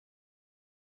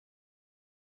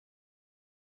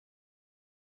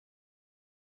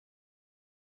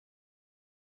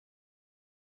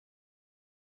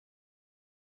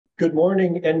Good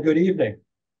morning and good evening.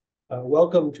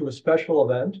 Welcome to a special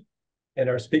event in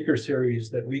our speaker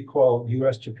series that we call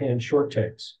U.S.-Japan Short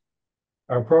Takes.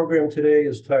 Our program today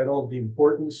is titled The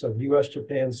Importance of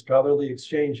U.S.-Japan Scholarly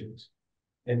Exchanges,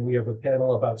 and we have a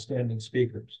panel of outstanding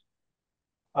speakers.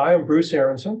 I am Bruce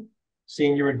Aronson,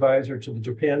 Senior Advisor to the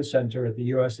Japan Center at the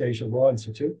U.S. Asia Law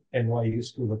Institute, NYU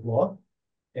School of Law,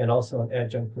 and also an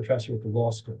adjunct professor at the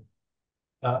law school.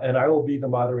 And I will be the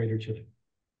moderator today.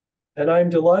 And I'm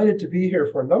delighted to be here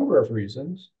for a number of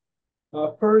reasons.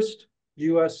 First,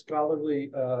 U.S. scholarly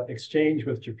exchange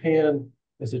with Japan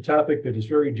is a topic that is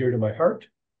very dear to my heart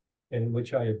and in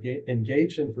which I have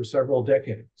engaged in for several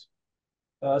decades.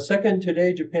 Second,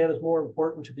 today, Japan is more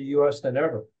important to the U.S. than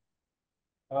ever.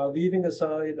 Leaving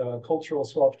aside cultural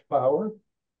soft power,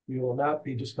 we will not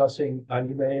be discussing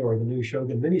anime or the new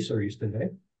Shogun miniseries today,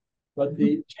 but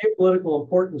the geopolitical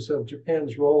importance of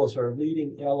Japan's role as our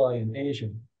leading ally in Asia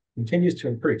continues to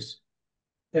increase.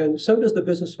 And so does the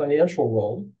business financial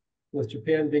role, with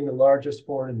Japan being the largest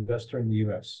foreign investor in the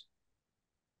US.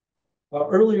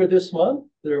 Earlier this month,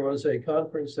 there was a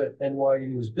conference at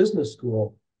NYU's Business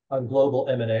School on global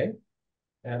M&A,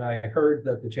 and I heard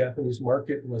that the Japanese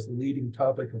market was the leading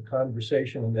topic of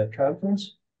conversation in that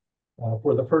conference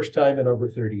for the first time in over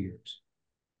 30 years.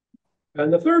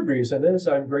 And the third reason is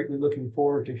I'm greatly looking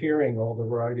forward to hearing all the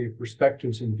variety of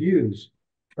perspectives and views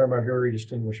from our very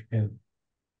distinguished panel.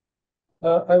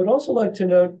 I would also like to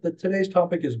note that today's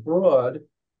topic is broad,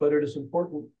 but it is an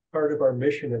important part of our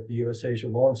mission at the U.S. Asia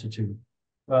Law Institute.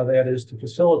 That is to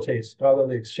facilitate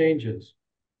scholarly exchanges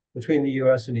between the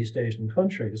U.S. and East Asian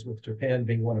countries, with Japan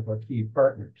being one of our key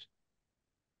partners.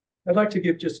 I'd like to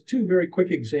give just two very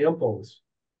quick examples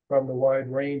from the wide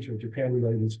range of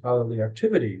Japan-related scholarly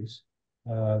activities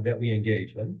that we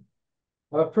engage in.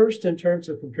 First, in terms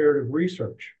of comparative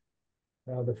research,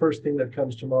 the first thing that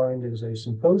comes to mind is a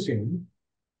symposium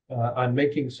on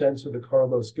making sense of the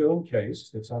Carlos Ghosn case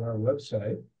that's on our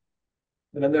website.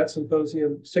 And in that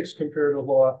symposium, 6 comparative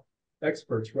law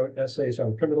experts wrote essays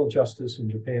on criminal justice in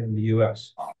Japan and the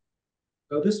US.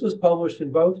 Now, this was published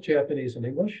in both Japanese and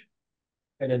English.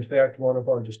 And in fact, one of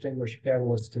our distinguished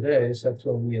panelists today,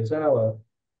 Setsuo Miyazawa,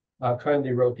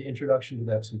 kindly wrote the introduction to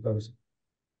that symposium.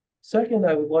 Second,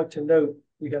 I would like to note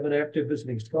we have an active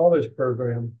visiting scholars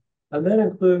program, and that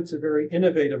includes a very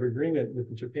innovative agreement with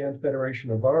the Japan Federation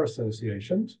of Bar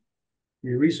Associations.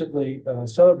 We recently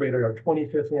celebrated our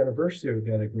 25th anniversary of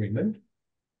that agreement.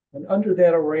 And under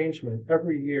that arrangement,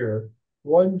 every year,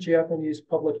 one Japanese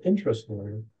public interest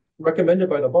lawyer recommended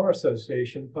by the Bar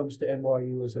Association comes to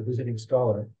NYU as a visiting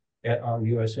scholar at our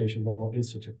U.S. Asia Law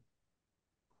Institute.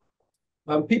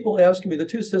 People ask me, the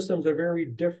two systems are very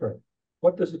different.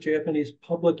 What does the Japanese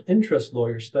public interest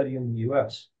lawyer study in the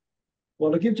U.S.?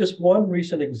 Well, to give just one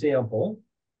recent example,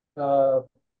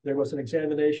 there was an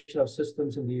examination of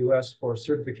systems in the US for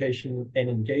certification and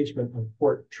engagement of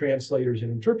court translators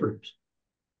and interpreters.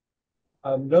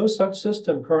 No such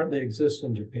system currently exists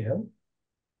in Japan,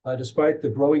 despite the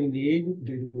growing need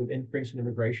due to an increase in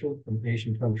immigration from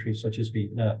Asian countries such as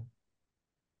Vietnam.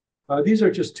 These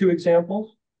are just two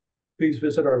examples. Please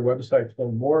visit our website to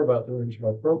learn more about the range of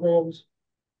our programs.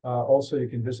 Also, you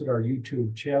can visit our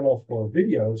YouTube channel for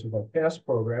videos of our past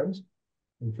programs,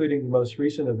 including the most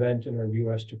recent event in our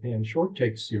U.S.-Japan Short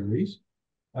Take series,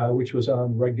 which was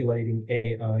on regulating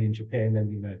AI in Japan and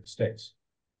the United States.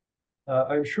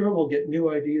 I'm sure we'll get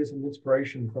new ideas and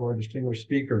inspiration from our distinguished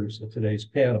speakers at today's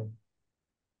panel.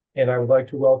 And I would like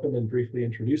to welcome and briefly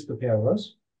introduce the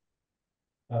panelists.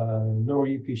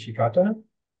 Noriyuki Shikata,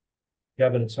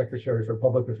 Cabinet Secretary for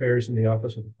Public Affairs in the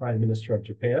Office of the Prime Minister of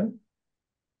Japan.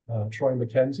 Troy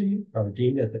McKenzie, our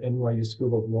Dean at the NYU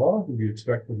School of Law, who we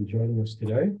expect will be joining us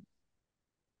today.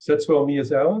 Setsuo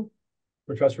Miyazawa,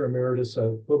 Professor Emeritus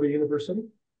of Kobe University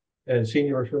and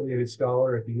Senior Affiliated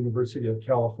Scholar at the University of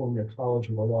California College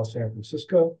of the Law, San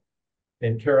Francisco.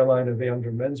 And Carolina van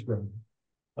der Mensbroek,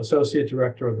 Associate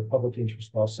Director of the Public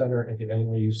Interest Law Center at the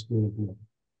NYU School of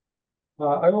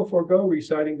Law. I will forego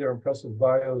reciting their impressive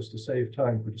bios to save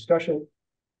time for discussion,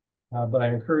 but I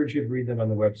encourage you to read them on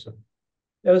the website.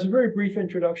 As a very brief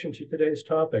introduction to today's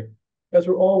topic, as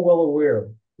we're all well aware,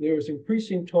 there is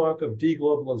increasing talk of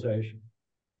deglobalization,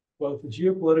 both the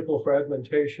geopolitical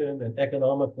fragmentation and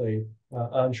economically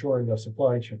onshoring of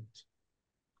supply chains.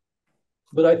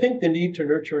 But I think the need to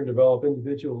nurture and develop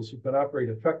individuals who can operate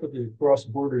effectively across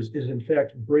borders is in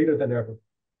fact greater than ever,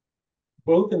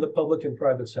 both in the public and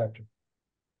private sector.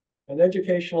 And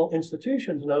educational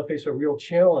institutions now face a real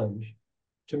challenge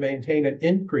to maintain and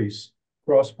increase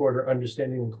cross-border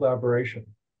understanding and collaboration.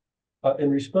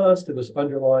 In response to this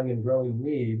underlying and growing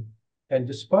need, and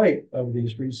despite of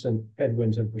these recent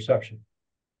headwinds and perception.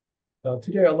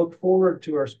 Today, I look forward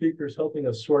to our speakers helping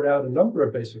us sort out a number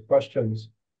of basic questions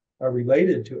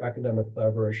related to academic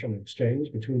collaboration and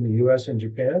exchange between the US and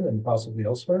Japan and possibly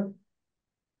elsewhere.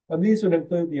 And these would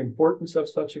include the importance of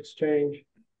such exchange,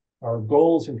 our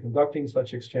goals in conducting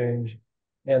such exchange,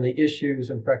 and the issues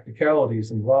and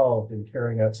practicalities involved in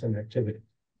carrying out some activity.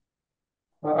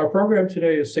 Our program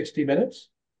today is 60 minutes.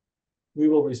 We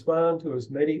will respond to as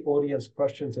many audience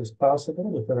questions as possible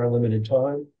within our limited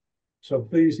time. So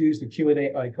please use the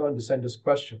Q&A icon to send us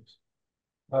questions.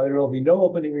 There will be no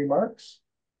opening remarks.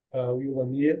 We will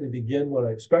immediately begin what I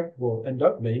expect will end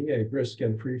up being a brisk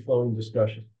and free-flowing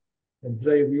discussion. And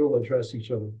today we will address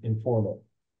each other informally.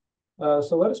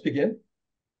 So let us begin.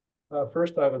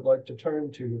 First, I would like to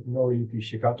turn to Noriyuki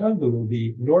Shikata, who will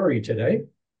be Nori today,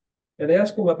 and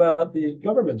ask him about the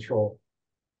government's role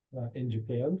in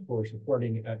Japan for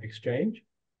supporting exchange.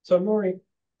 So Nori,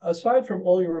 aside from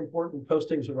all your important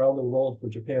postings around the world for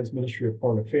Japan's Ministry of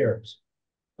Foreign Affairs,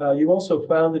 you also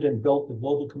founded and built the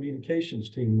global communications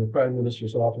team in the Prime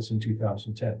Minister's office in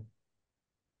 2010.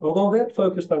 Although that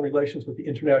focused on relations with the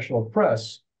international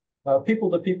press,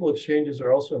 people-to-people exchanges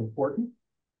are also important,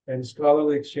 and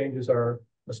scholarly exchanges are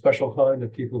a special kind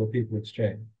of people-to-people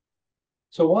exchange.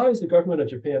 So why is the government of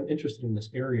Japan interested in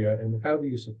this area, and how do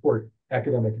you support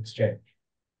academic exchange?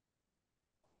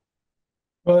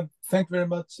 Well, thank you very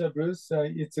much, Bruce.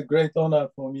 It's a great honor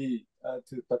for me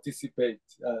to participate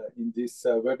in this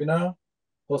webinar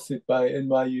hosted by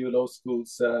NYU Law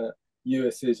School's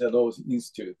U.S. Asia Law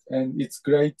Institute. And it's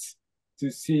great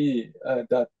to see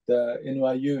that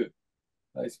NYU,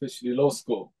 especially law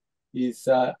school, is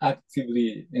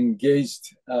actively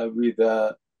engaged with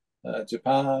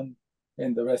Japan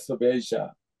and the rest of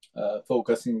Asia,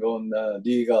 focusing on the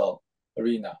legal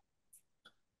arena.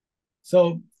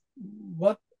 So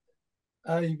what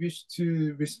I wish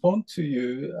to respond to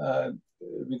you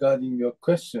regarding your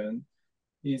question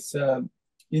is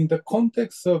in the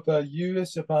context of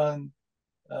US-Japan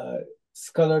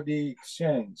scholarly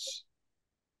exchange.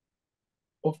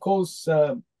 Of course,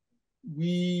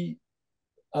 we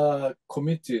are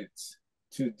committed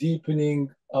to deepening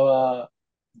our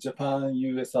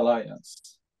Japan-US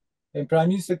alliance. And Prime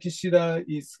Minister Kishida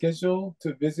is scheduled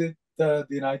to visit the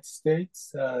United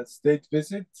States, state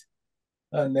visit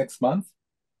next month.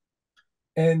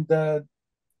 And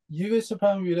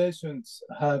US-Japan relations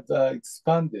have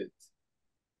expanded,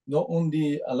 not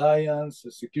only alliance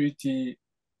or security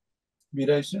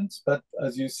relations, but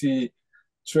as you see,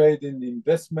 trade and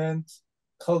investment,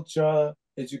 culture,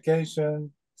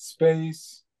 education,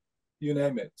 space, you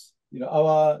name it. You know,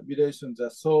 our relations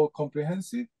are so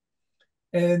comprehensive,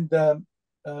 and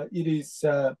it is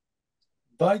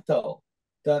vital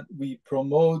that we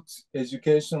promote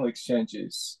educational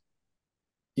exchanges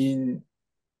in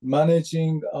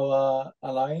managing our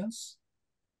alliance.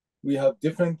 We have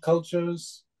different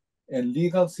cultures and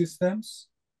legal systems,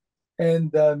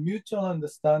 and mutual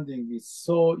understanding is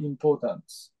so important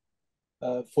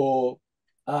for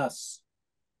us.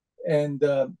 And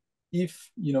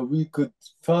if we could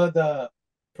further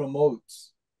promote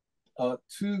a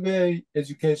two-way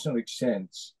educational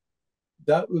exchange,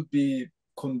 that would be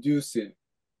conducive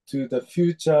to the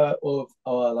future of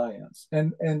our alliance.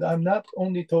 And I'm not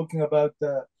only talking about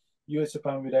the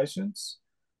US-Japan relations.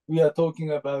 We are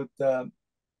talking about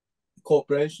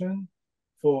cooperation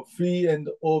for free and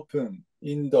open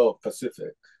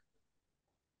Indo-Pacific,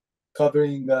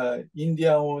 covering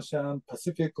Indian Ocean,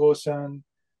 Pacific Ocean,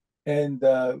 and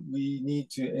we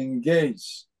need to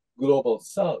engage Global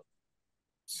South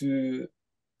to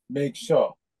make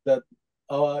sure that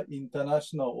our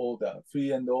international order,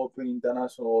 free and open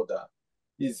international order,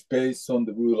 is based on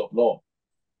the rule of law.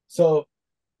 So,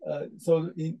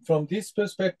 from this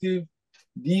perspective,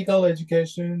 legal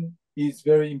education is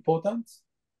very important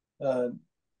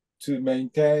to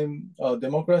maintain our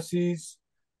democracies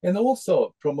and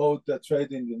also promote the trade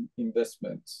and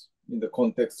investments in the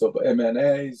context of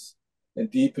M&As and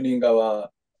deepening our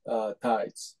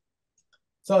ties.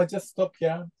 So I just stop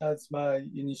here as my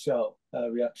initial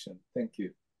reaction. Thank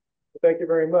you. Thank you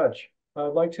very much.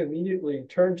 I'd like to immediately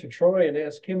turn to Troy and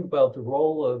ask him about the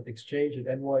role of exchange at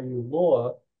NYU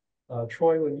Law.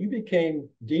 Troy, when you became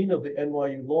dean of the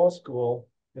NYU Law School,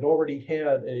 it already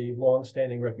had a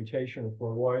long-standing reputation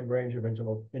for a wide range of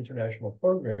international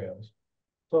programs.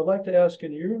 So I'd like to ask,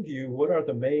 in your view, what are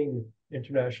the main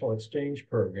international exchange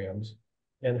programs,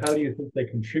 and how do you think they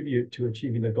contribute to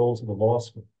achieving the goals of the law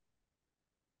school?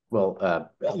 Well,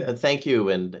 thank you,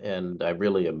 and I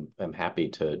really am happy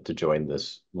to join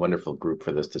this wonderful group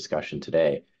for this discussion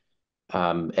today.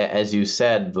 As you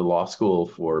said, the law school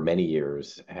for many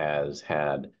years has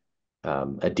had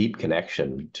a deep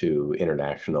connection to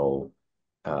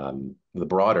the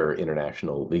broader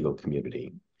international legal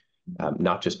community,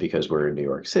 not just because we're in New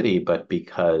York City, but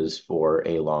because for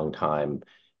a long time,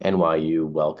 NYU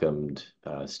welcomed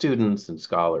students and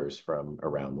scholars from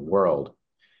around the world.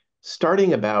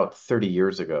 Starting about 30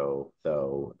 years ago,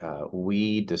 though,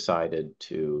 we decided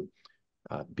to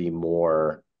be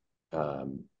more,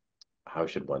 how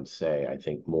should one say, I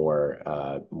think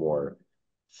more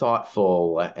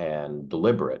thoughtful and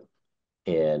deliberate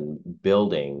in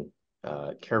building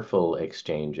careful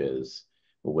exchanges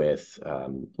with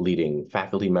leading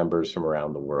faculty members from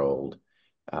around the world,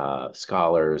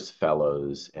 scholars,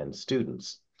 fellows, and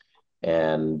students.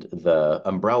 And the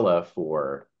umbrella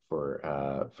for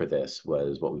this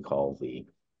was what we call the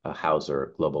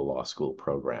Hauser Global Law School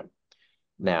program.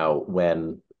 Now,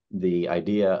 when the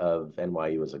idea of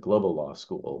NYU as a global law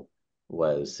school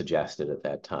was suggested at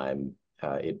that time,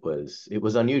 it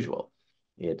was unusual.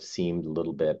 It seemed a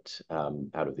little bit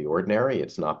out of the ordinary.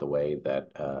 It's not the way that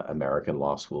American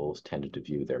law schools tended to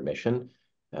view their mission.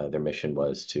 Their mission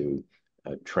was to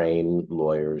train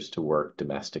lawyers to work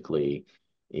domestically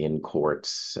in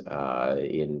courts,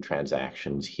 in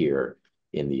transactions here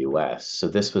in the U.S. So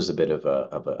this was a bit of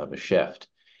a shift.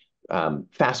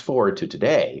 Fast forward to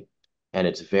today, and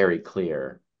it's very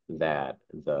clear that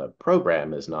the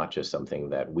program is not just something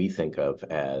that we think of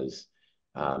as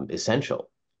essential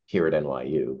here at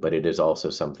NYU, but it is also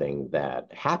something that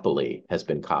happily has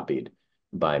been copied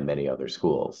by many other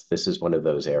schools. This is one of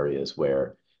those areas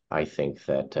where I think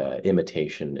that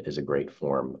imitation is a great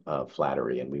form of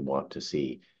flattery, and we want to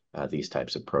see these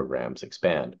types of programs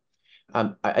expand.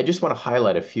 I just want to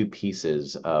highlight a few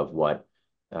pieces of what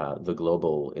the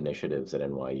global initiatives at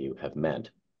NYU have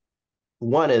meant.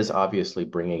 One is obviously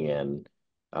bringing in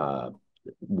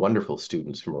wonderful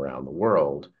students from around the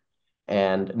world,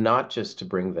 and not just to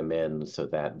bring them in so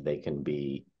that they can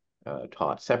be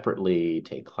taught separately,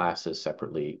 take classes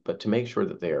separately, but to make sure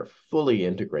that they are fully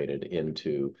integrated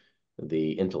into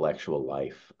the intellectual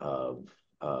life of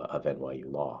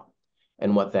NYU law.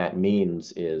 And what that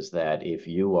means is that if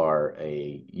you are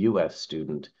a U.S.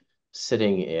 student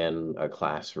sitting in a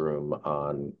classroom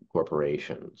on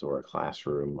corporations or a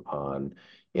classroom on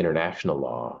international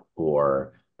law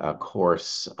or a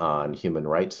course on human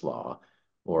rights law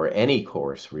or any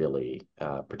course really,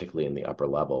 particularly in the upper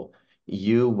level,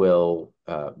 you will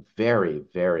very,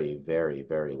 very, very,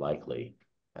 very likely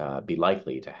be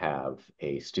likely to have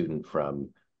a student from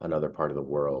another part of the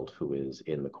world who is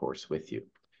in the course with you.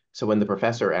 So when the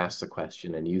professor asks a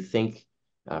question and you think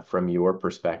from your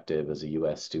perspective as a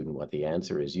U.S. student what the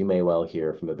answer is, you may well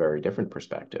hear from a very different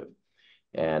perspective.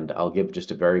 And I'll give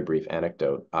just a very brief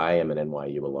anecdote. I am an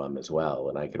NYU alum as well,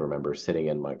 and I can remember sitting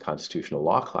in my constitutional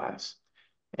law class,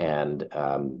 and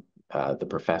the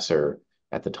professor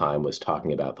at the time was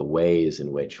talking about the ways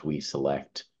in which we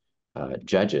select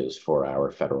judges for our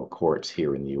federal courts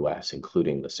here in the U.S.,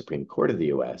 including the Supreme Court of the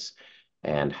U.S.,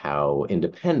 and how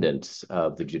independence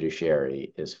of the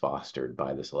judiciary is fostered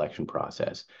by the selection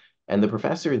process. And the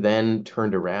professor then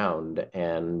turned around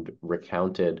and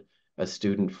recounted a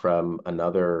student from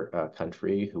another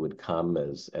country who had come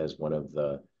as one of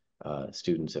the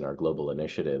students in our global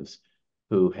initiatives,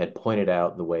 who had pointed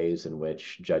out the ways in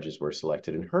which judges were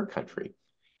selected in her country,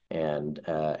 and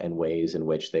ways in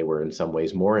which they were in some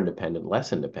ways more independent,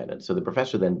 less independent. So the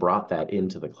professor then brought that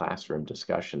into the classroom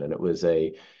discussion, and it was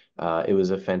a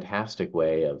fantastic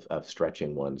way of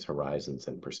stretching one's horizons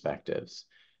and perspectives.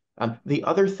 The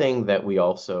other thing that we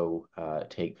also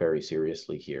take very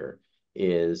seriously here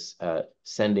is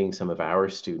sending some of our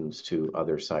students to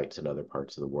other sites in other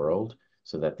parts of the world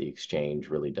so that the exchange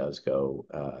really does go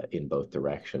in both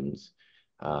directions.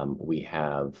 We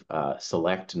have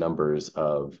select numbers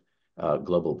of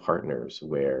global partners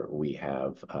where we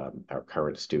have our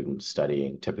current students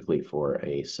studying typically for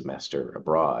a semester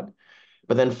abroad.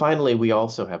 But then finally, we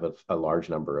also have a large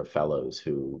number of fellows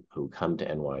who come to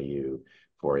NYU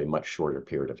for a much shorter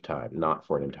period of time, not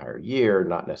for an entire year,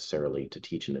 not necessarily to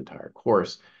teach an entire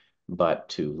course, but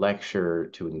to lecture,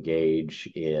 to engage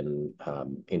in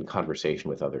conversation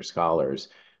with other scholars,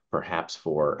 perhaps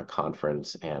for a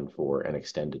conference and for an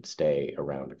extended stay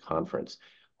around a conference.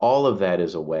 All of that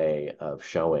is a way of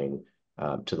showing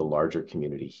to the larger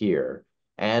community here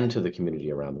and to the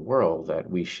community around the world that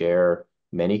we share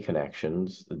many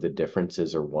connections. The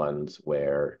differences are ones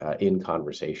where in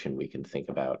conversation we can think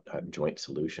about joint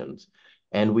solutions.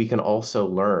 And we can also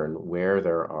learn where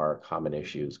there are common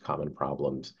issues, common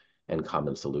problems, and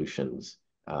common solutions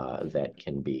that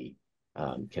can be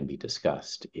can be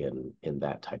discussed in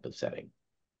that type of setting.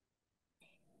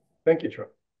 Thank you, Troy.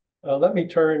 Let me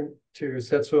turn to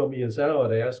Setsuo Miyazawa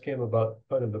to ask him about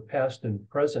kind of the past and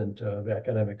present of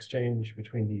academic exchange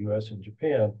between the U.S. and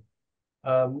Japan.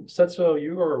 Setsuo,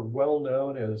 you are well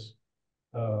known as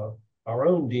our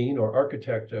own dean or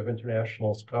architect of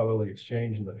international scholarly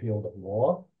exchange in the field of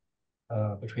law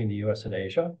between the U.S. and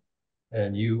Asia.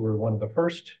 And you were one of the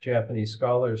first Japanese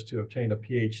scholars to obtain a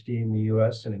PhD in the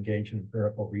U.S. and engage in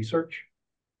empirical research.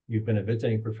 You've been a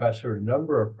visiting professor at a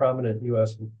number of prominent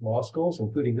U.S. law schools,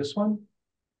 including this one,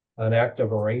 an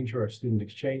active arranger of student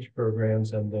exchange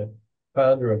programs, and the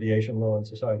founder of the Asian Law and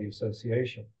Society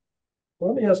Association.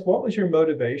 Well, let me ask, what was your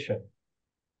motivation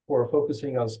for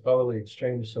focusing on scholarly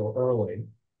exchange so early?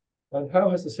 And how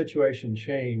has the situation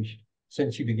changed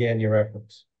since you began your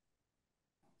efforts?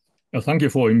 Thank you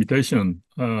for invitation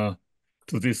to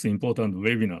this important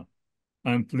webinar.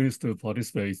 I'm pleased to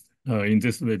participate in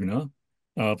this webinar,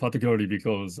 particularly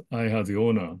because I had the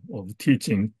honor of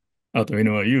teaching at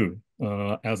NYU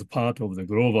as part of the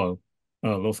global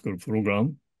law school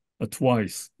program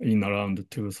twice in around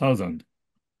 2000.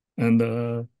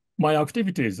 And my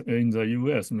activities in the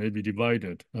US may be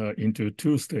divided into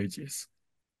two stages.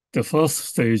 The first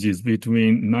stage is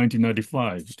between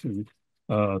 1995 to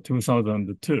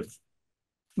 2002.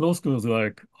 Law schools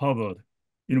like Harvard,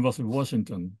 University of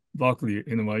Washington, Berkeley,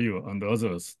 NYU, and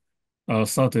others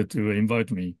started to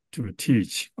invite me to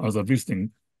teach as a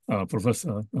visiting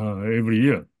professor every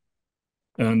year.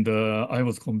 And I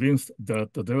was convinced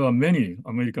that there are many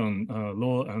American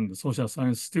law and social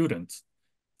science students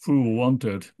who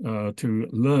wanted to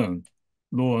learn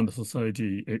law and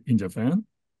society in Japan,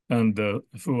 and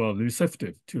who are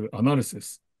receptive to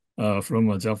analysis from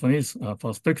a Japanese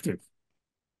perspective.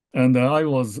 And I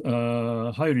was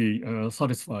highly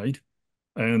satisfied.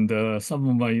 And some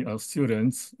of my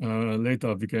students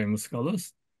later became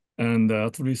scholars, and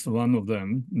at least one of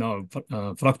them now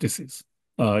practices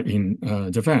in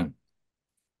Japan.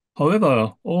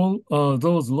 However, all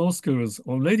those law schools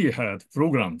already had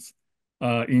programs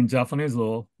in Japanese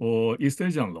law or East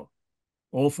Asian law,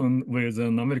 often with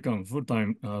an American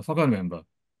full-time faculty member.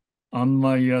 And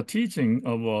my teaching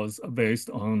was based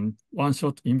on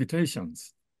one-shot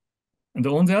invitations. And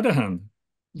on the other hand,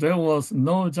 there was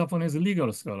no Japanese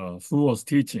legal scholar who was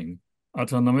teaching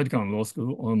at an American law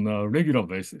school on a regular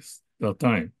basis at that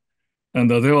time. And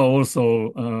there were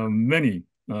also many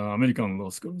American law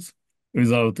schools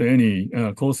without any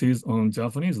courses on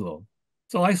Japanese law.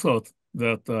 So I thought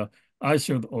that I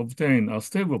should obtain a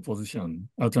stable position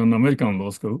at an American law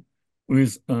school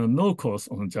with no course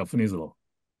on Japanese law.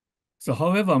 So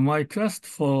however, my quest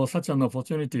for such an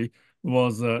opportunity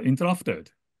was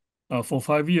interrupted for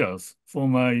 5 years for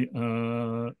my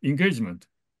engagement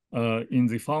in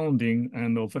the founding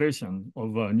and operation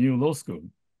of a new law school.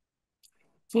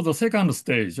 So the second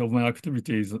stage of my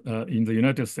activities in the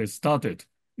United States started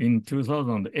in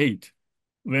 2008,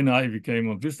 when I became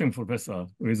a visiting professor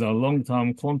with a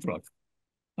long-term contract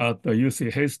at the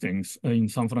UC Hastings in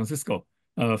San Francisco,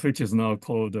 which is now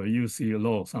called UC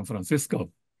Law San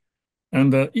Francisco.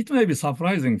 And it may be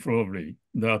surprising probably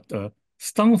that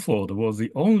Stanford was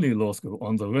the only law school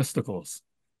on the West Coast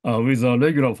with a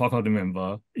regular faculty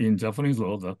member in Japanese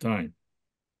law at that time.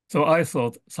 So I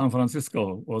thought San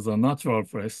Francisco was a natural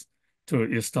place to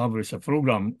establish a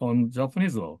program on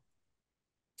Japanese law.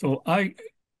 So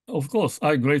of course,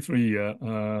 I greatly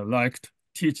liked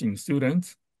teaching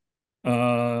students.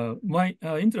 My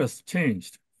interest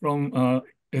changed from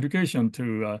education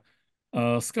to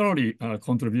scholarly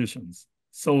contributions.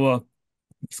 So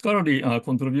scholarly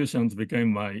contributions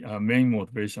became my main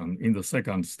motivation in the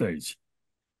second stage.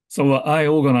 So I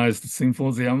organized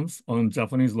symposiums on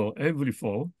Japanese law every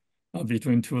fall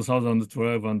between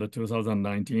 2012 and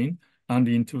 2019, and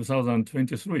in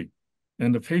 2023.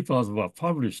 And the papers were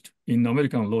published in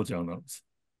American law journals.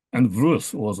 And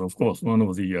Bruce was, of course, one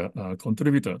of the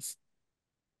contributors.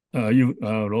 You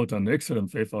wrote an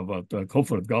excellent paper about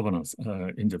corporate governance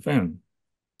in Japan.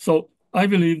 So I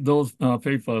believe those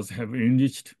papers have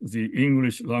enriched the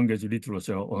English language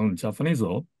literature on Japanese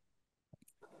law.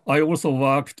 I also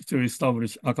worked to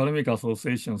establish academic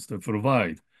associations to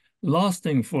provide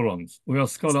lasting forums where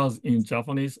scholars in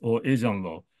Japanese or Asian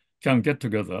law can get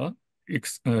together,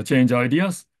 exchange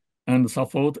ideas, and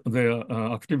support their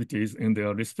activities in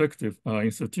their respective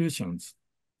institutions.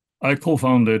 I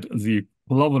co-founded the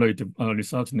Collaborative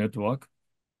Research Network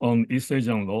on East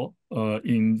Asian law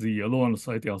in the Law and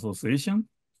Society Association,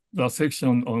 the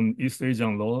section on East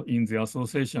Asian law in the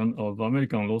Association of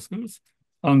American Law Schools,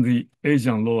 and the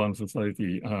Asian Law and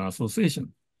Society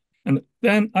Association. And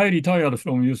then I retired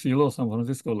from UC Law San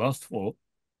Francisco last fall.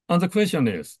 And the question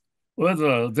is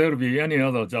whether there will be any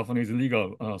other Japanese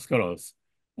legal scholars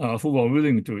who are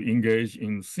willing to engage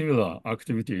in similar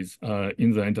activities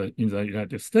in the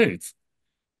United States.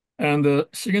 And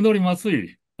Shigenori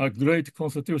Matsui, a great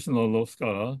constitutional law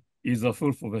scholar, is a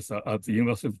full professor at the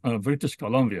University of British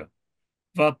Columbia.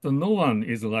 But no one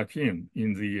is like him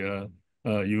in the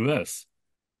US.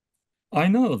 I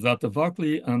know that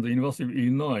Berkeley and the University of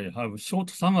Illinois have short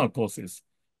summer courses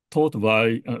taught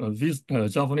by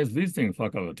Japanese visiting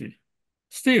faculty.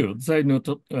 Still,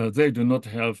 they do not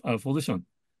have a position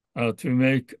to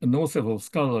make notable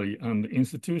scholarly and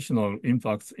institutional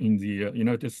impacts in the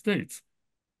United States.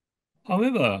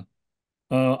 However,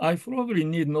 I probably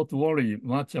need not worry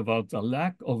much about the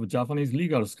lack of Japanese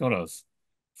legal scholars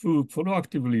who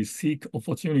proactively seek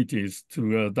opportunities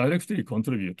to directly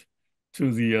contribute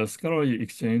to the scholarly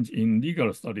exchange in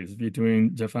legal studies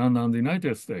between Japan and the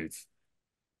United States.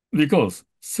 Because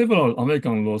several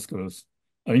American law schools,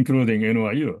 including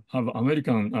NYU, have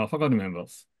American faculty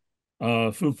members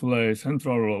who play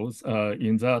central roles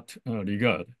in that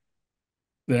regard.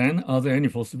 Then, are there any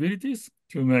possibilities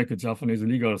to make Japanese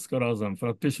legal scholars and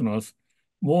practitioners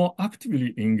more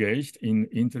actively engaged in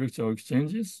intellectual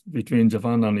exchanges between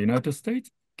Japan and the United States?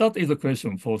 That is a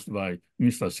question posed by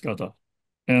Mr. Shikata.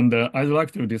 And I'd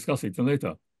like to discuss it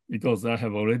later because I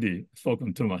have already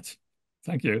spoken too much.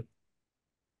 Thank you.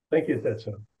 Thank you,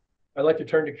 Tetsuo. I'd like to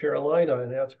turn to Carolina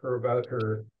and ask her about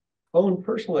her own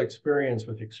personal experience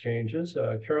with exchanges.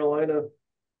 Carolina,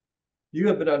 you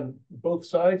have been on both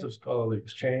sides of scholarly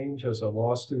exchange. As a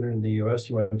law student in the US,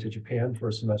 you went to Japan for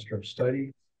a semester of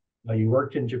study. You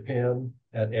worked in Japan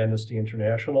at Amnesty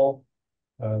International,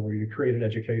 where you created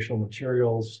educational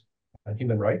materials on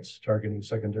human rights, targeting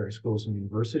secondary schools and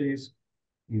universities.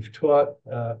 You've taught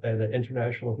at an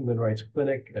international human rights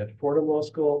clinic at Fordham Law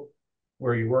School,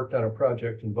 where you worked on a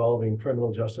project involving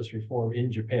criminal justice reform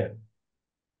in Japan.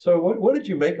 So what did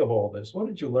you make of all this? What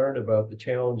did you learn about the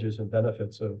challenges and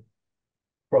benefits of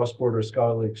cross-border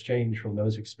scholarly exchange from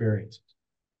those experiences?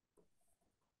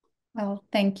 Well,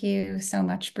 thank you so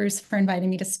much, Bruce, for inviting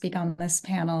me to speak on this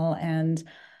panel, and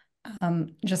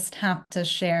just have to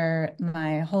share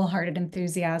my wholehearted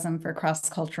enthusiasm for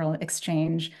cross-cultural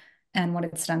exchange and what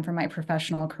it's done for my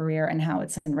professional career and how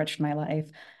it's enriched my life.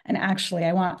 And actually,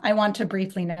 I want to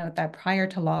briefly note that prior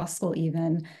to law school,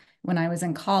 even when I was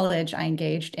in college, I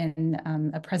engaged in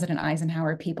a President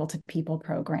Eisenhower People-to-People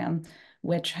program,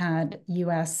 which had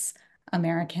U.S.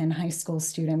 American high school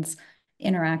students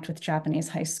interact with Japanese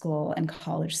high school and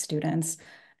college students.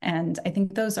 And I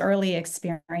think those early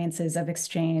experiences of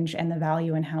exchange and the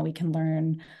value in how we can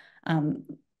learn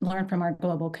from our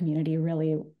global community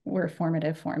really were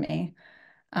formative for me.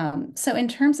 So in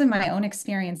terms of my own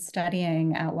experience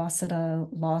studying at Waseda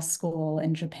Law School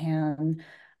in Japan,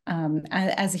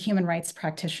 as a human rights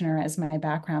practitioner, as my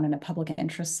background and a public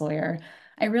interest lawyer,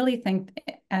 I really think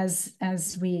as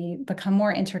we become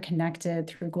more interconnected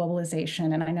through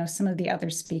globalization, and I know some of the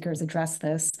other speakers address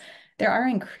this, there are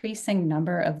an increasing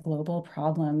number of global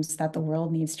problems that the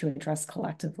world needs to address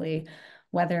collectively,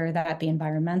 whether that be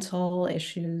environmental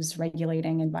issues,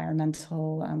 regulating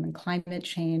environmental and climate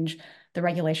change, the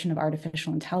regulation of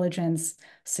artificial intelligence,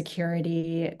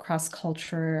 security,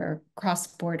 cross-culture,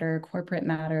 cross-border corporate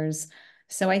matters.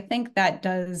 So I think that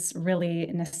does really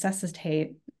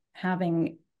necessitate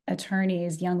having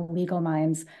attorneys, young legal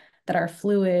minds that are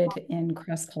fluid in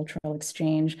cross-cultural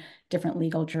exchange, different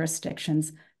legal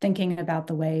jurisdictions, thinking about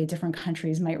the way different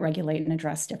countries might regulate and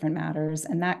address different matters.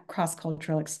 And that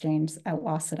cross-cultural exchange at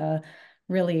Waseda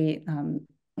really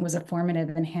was a formative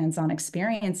and hands-on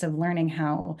experience of learning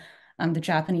how the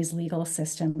Japanese legal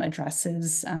system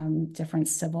addresses different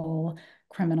civil,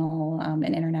 criminal,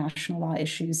 and international law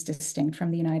issues distinct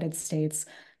from the United States.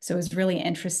 So it was really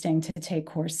interesting to take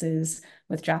courses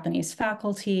with Japanese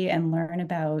faculty and learn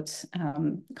about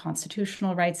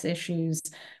constitutional rights issues,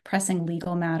 pressing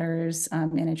legal matters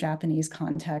in a Japanese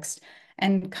context,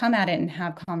 and come at it and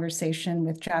have conversation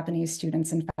with Japanese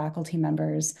students and faculty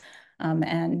members.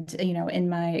 And in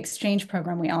my exchange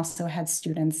program, we also had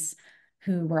students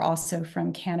who were also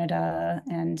from Canada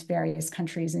and various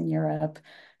countries in Europe.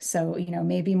 So,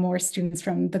 maybe more students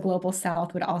from the global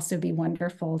South would also be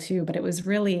wonderful too, but it was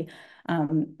really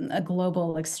a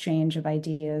global exchange of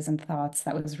ideas and thoughts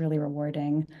that was really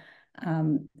rewarding.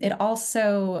 It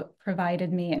also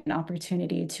provided me an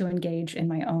opportunity to engage in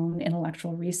my own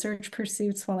intellectual research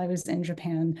pursuits while I was in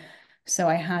Japan. So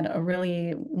I had a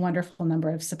really wonderful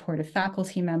number of supportive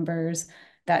faculty members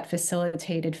that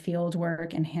facilitated field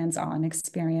work and hands-on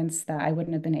experience that I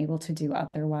wouldn't have been able to do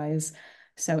otherwise.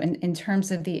 So in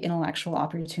terms of the intellectual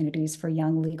opportunities for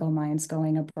young legal minds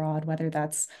going abroad, whether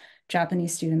that's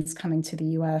Japanese students coming to the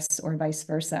US or vice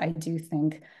versa, I do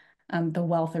think the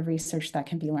wealth of research that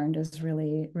can be learned is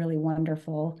really, really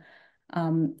wonderful.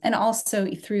 And also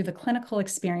through the clinical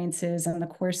experiences and the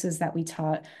courses that we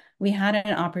taught, we had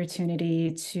an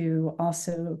opportunity to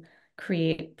also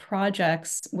create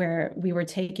projects where we were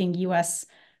taking US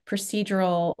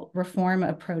procedural reform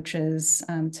approaches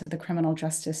to the criminal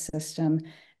justice system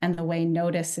and the way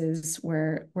notices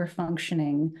were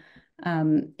functioning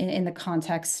in the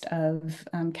context of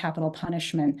capital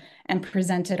punishment, and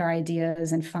presented our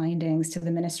ideas and findings to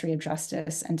the Ministry of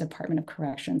Justice and Department of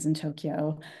Corrections in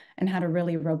Tokyo, and had a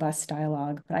really robust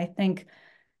dialogue. But I think,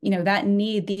 that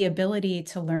need, the ability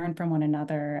to learn from one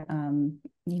another,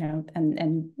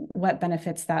 and what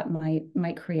benefits that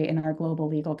might create in our global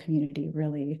legal community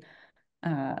really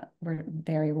were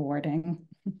very rewarding.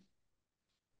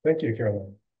 Thank you,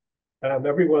 Caroline.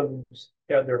 Everyone's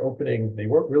had their they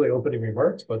weren't really opening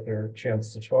remarks, but their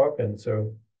chance to talk. And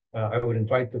so I would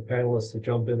invite the panelists to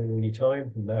jump in at any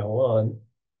time from now on.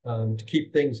 To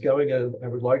keep things going, I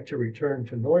would like to return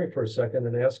to Nori for a second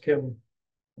and ask him,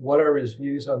 what are his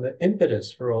views on the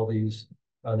impetus for all these,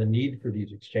 the need for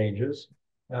these exchanges?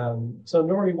 So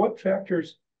Nori, what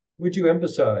factors would you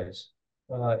emphasize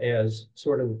as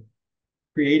sort of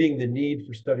creating the need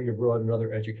for study abroad and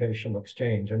other educational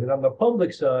exchange? I mean, on the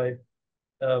public side,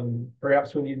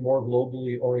 perhaps we need more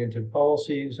globally oriented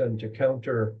policies and to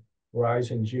counter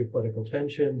rising geopolitical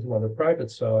tensions. And on the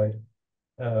private side,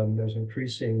 there's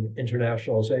increasing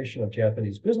internationalization of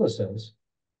Japanese businesses.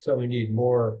 So we need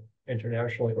more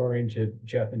internationally oriented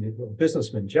Japanese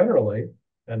businessmen generally,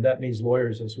 and that means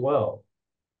lawyers as well.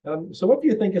 So what do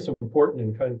you think is important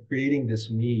in kind of creating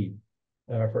this need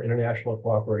for international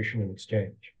cooperation and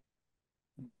exchange?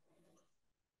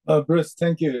 Bruce,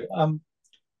 thank you.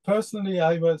 Personally,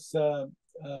 I was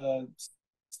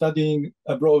studying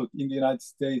abroad in the United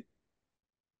States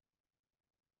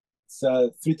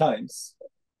 3 times.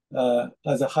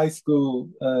 As a high school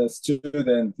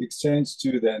student, exchange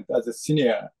student, as a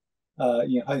senior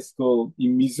in high school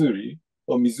in Missouri,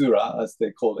 or Missouri as they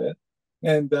call it.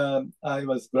 And I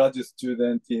was graduate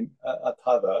student at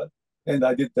Harvard, and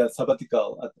I did the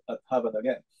sabbatical at Harvard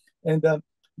again. And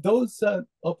those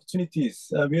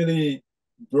opportunities really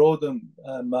broadened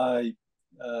my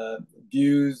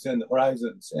views and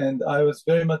horizons. And I was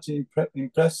very much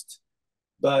impressed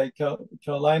by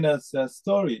Carolina's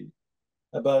story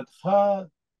about her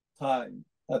time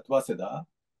at Waseda.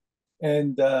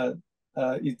 And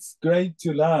it's great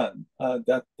to learn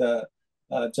that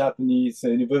Japanese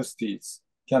universities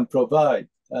can provide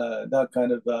that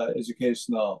kind of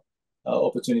educational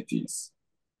opportunities.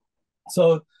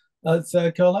 So as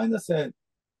Carolina said,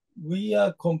 we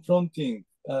are confronting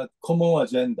a common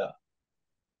agenda: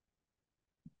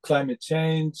 climate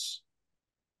change,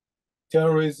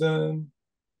 terrorism,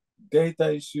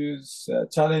 data issues,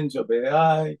 challenge of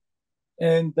AI,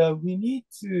 and we need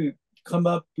to come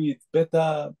up with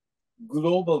better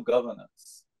global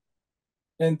governance.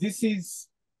 And this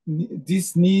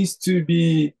needs to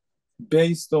be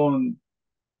based on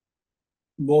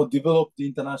more developed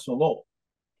international law.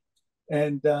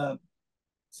 And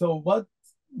so what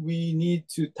we need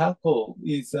to tackle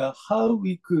is how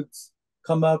we could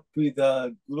come up with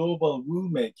a global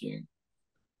rulemaking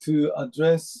to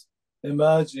address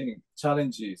emerging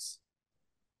challenges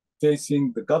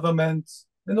facing the government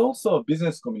and also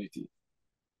business community.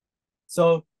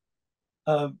 So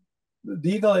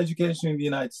legal education in the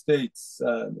United States,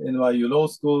 NYU Law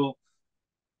School,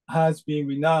 has been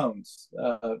renowned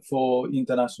for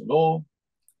international law,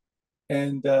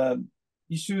 and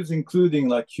issues including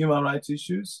like human rights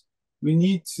issues. We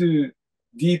need to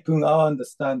deepen our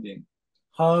understanding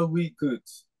how we could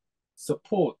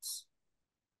support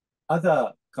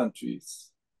other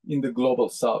countries in the global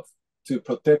south to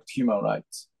protect human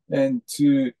rights and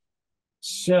to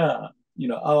share,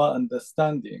 our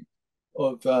understanding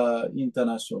of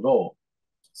international law.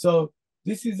 So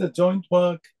this is a joint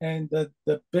work, and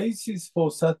the basis for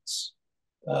such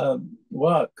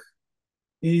work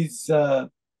is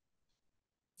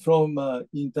from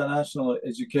international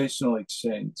educational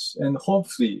exchange, and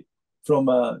hopefully from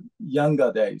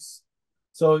younger days.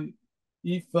 So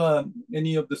if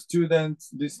any of the students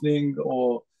listening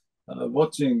or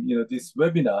watching this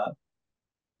webinar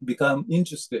become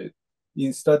interested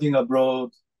in studying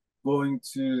abroad, going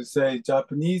to, say,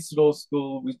 Japanese law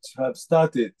school, which have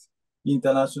started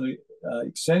international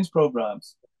exchange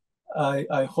programs,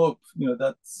 I hope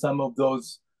that some of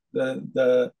those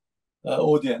the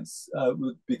audience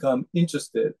would become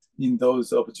interested in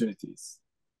those opportunities.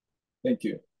 Thank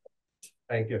you.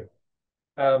 Thank you.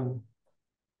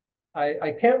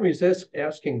 I can't resist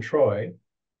asking Troy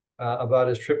about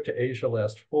his trip to Asia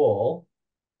last fall.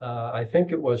 I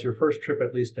think it was your first trip,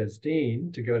 at least as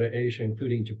dean, to go to Asia,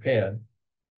 including Japan.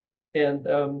 And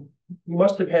you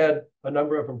must have had a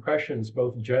number of impressions,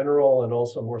 both general and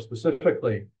also more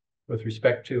specifically with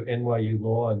respect to NYU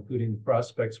law, including the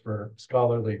prospects for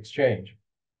scholarly exchange.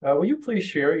 Will you please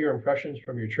share your impressions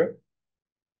from your trip?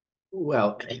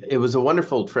 Well, it was a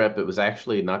wonderful trip. It was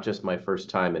actually not just my first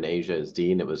time in Asia as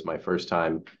dean, it was my first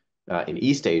time in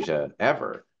East Asia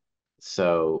ever.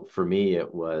 So for me,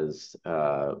 it was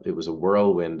a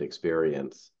whirlwind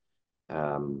experience.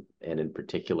 And in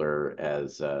particular,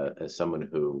 as someone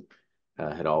who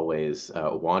had always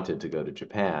wanted to go to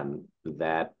Japan,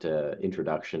 that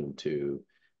introduction to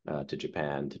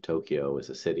Japan, to Tokyo as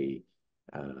a city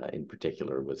in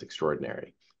particular, was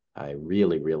extraordinary. I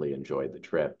really, really enjoyed the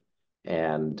trip.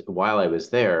 And while I was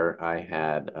there, I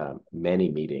had many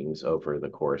meetings over the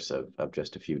course of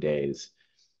just a few days,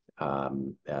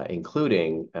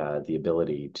 including the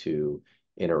ability to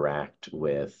interact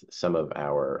with some of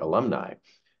our alumni.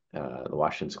 The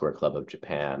Washington Square Club of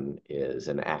Japan is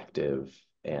an active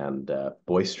and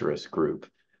boisterous group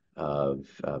of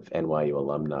NYU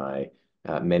alumni,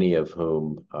 many of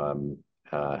whom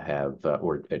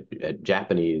were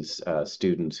Japanese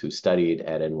students who studied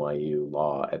at NYU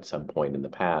Law at some point in the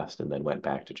past and then went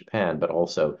back to Japan, but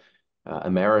also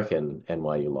American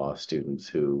NYU Law students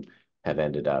who have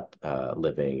ended up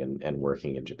living and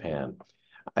working in Japan.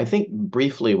 I think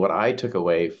briefly what I took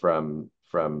away from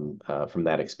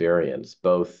that experience,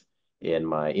 both in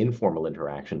my informal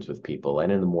interactions with people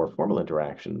and in the more formal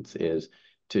interactions, is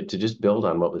to just build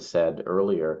on what was said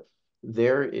earlier.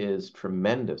 There is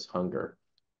tremendous hunger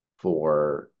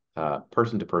for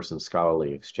person-to-person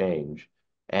scholarly exchange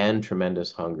and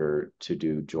tremendous hunger to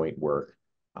do joint work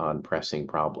on pressing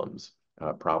problems,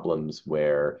 problems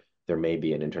where there may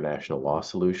be an international law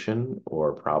solution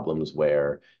or problems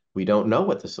where we don't know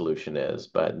what the solution is,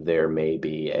 but there may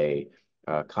be a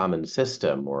common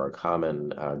system or a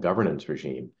common governance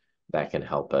regime that can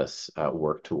help us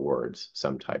work towards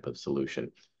some type of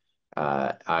solution.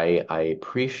 I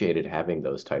appreciated having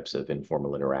those types of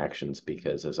informal interactions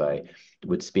because as I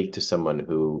would speak to someone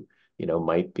who,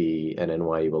 might be an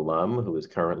NYU alum who is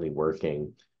currently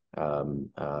working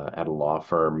at a law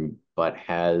firm, but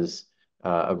has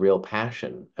a real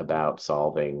passion about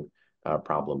solving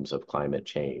problems of climate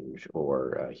change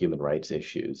or human rights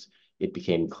issues, it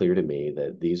became clear to me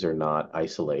that these are not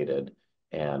isolated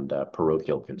and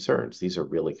parochial concerns. These are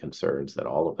really concerns that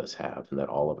all of us have and that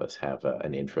all of us have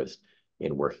an interest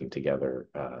in working together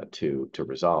to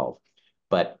resolve.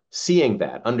 But seeing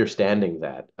that, understanding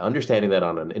that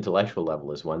on an intellectual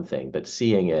level is one thing, but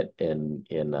seeing it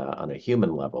on a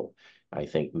human level, I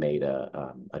think made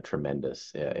a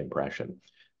tremendous impression.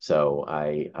 So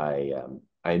I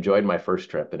enjoyed my first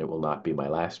trip, and it will not be my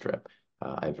last trip.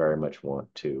 I very much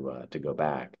want to go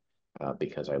back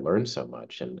because I learned so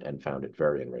much and found it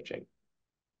very enriching.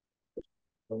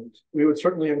 We would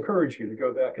certainly encourage you to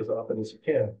go back as often as you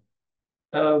can.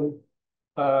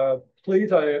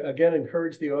 Please, I again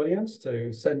encourage the audience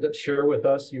to share with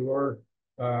us your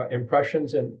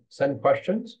impressions and send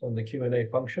questions on the Q&A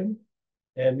function.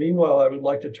 And meanwhile, I would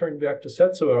like to turn back to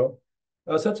Setsuo.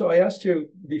 Setsuo, I asked you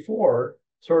before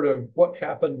sort of what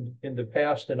happened in the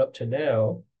past and up to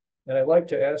now. And I'd like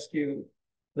to ask you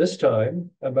this time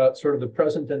about sort of the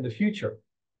present and the future.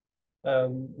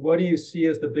 What do you see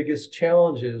as the biggest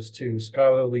challenges to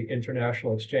scholarly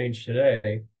international exchange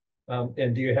today?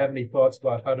 And do you have any thoughts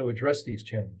about how to address these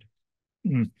challenges?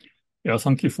 Yeah,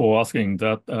 thank you for asking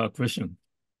that question.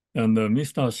 And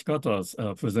Mr. Shikata's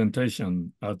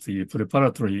presentation at the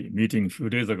preparatory meeting a few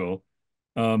days ago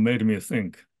made me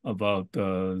think about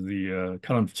the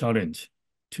current challenge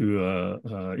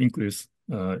to increase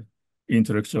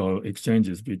intellectual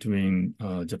exchanges between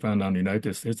Japan and the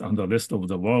United States and the rest of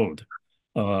the world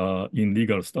in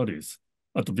legal studies.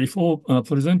 But before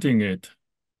presenting it,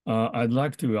 I'd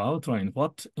like to outline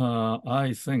what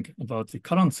I think about the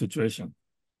current situation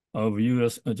of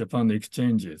U.S.-Japan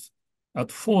exchanges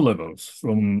at 4 levels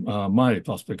from my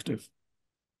perspective.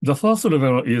 The first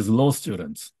level is law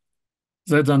students.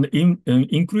 There's an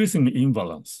increasing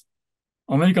imbalance.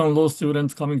 American law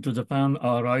students coming to Japan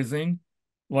are rising,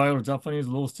 while Japanese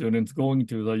law students going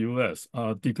to the U.S.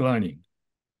 are declining.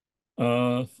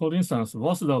 For instance,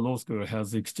 Waseda Law School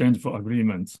has exchange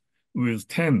agreements with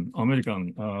 10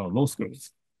 American law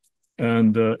schools.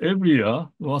 And every year,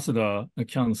 Waseda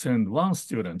can send 1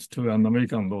 student to an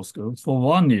American law school for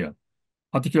 1 year,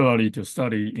 particularly to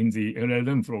study in the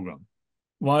LLM program.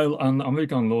 while an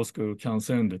American law school can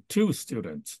send 2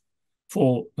 students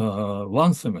for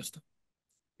 1 semester.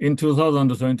 In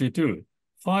 2022,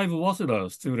 5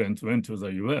 Waseda students went to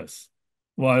the US,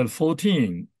 while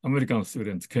 14 American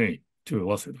students came to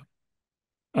Waseda.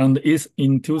 And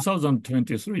in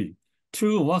 2023,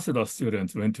 2 Waseda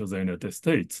students went to the United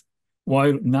States,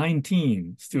 while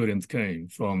 19 students came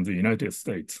from the United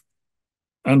States.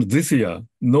 And this year,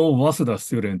 no Waseda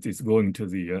student is going to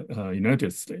the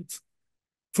United States.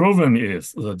 Problem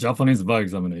is the Japanese bar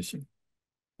examination.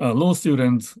 Law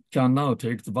students can now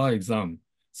take the bar exam,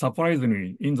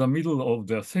 surprisingly, in the middle of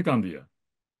their second year.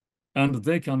 And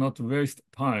they cannot waste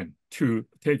time to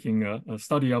taking a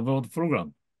study abroad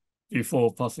program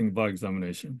before passing bar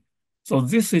examination. So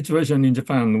this situation in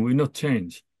Japan will not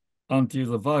change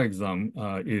until the bar exam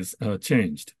is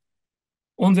changed.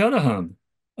 On the other hand,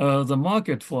 the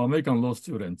market for American law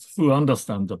students who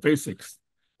understand the basics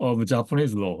of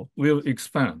Japanese law will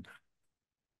expand.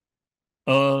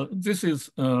 This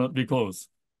is because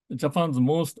Japan's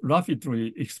most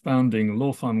rapidly expanding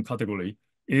law firm category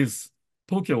is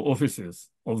Tokyo offices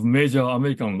of major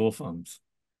American law firms.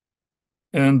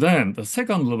 And then the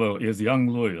second level is young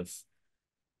lawyers.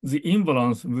 The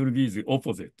imbalance will be the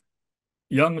opposite.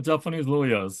 Young Japanese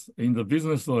lawyers in the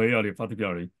business law area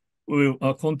particularly will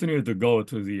continue to go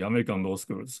to the American law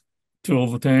schools to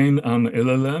obtain an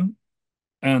LLM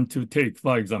and to take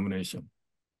bar examination.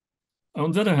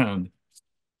 On the other hand,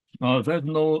 there's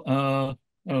no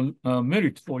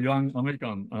merit for young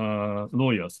American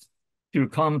lawyers to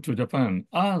come to Japan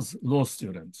as law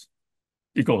students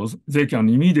because they can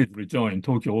immediately join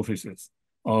Tokyo offices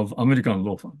of American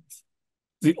law firms.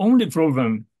 The only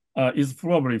problem is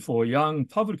probably for young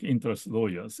public interest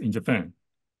lawyers in Japan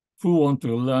who want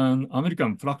to learn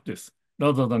American practice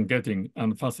rather than getting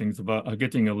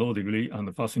a law degree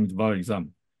and passing the bar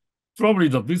exam. Probably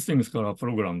the visiting scholar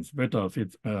programs better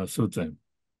suit them.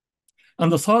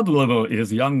 And the third level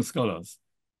is young scholars.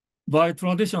 By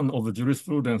tradition of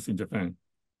jurisprudence in Japan,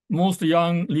 most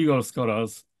young legal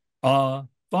scholars are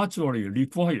virtually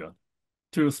required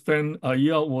to spend a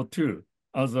year or 2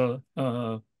 as at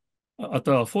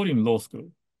a foreign law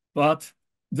school, but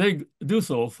they do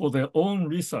so for their own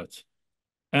research,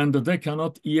 and they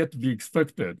cannot yet be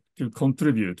expected to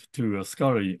contribute to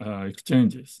scholarly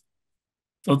exchanges.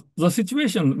 So the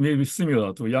situation may be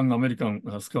similar to young American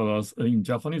scholars in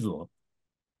Japanese law.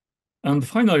 And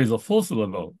finally, the 4th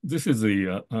level, this is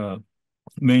the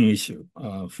main issue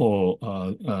for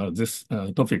this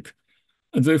topic.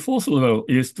 The 4th level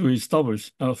is to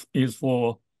establish,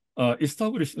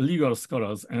 established legal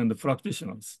scholars and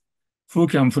practitioners who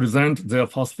can present their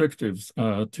perspectives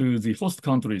to the host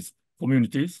countries'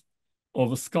 communities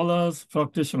of scholars,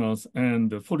 practitioners, and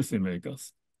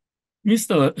policymakers.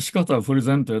 Mr. Shikata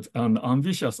presented an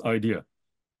ambitious idea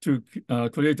to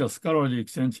create a scholarly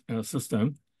exchange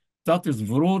system that is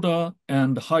broader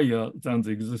and higher than the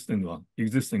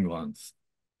existing ones.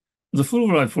 The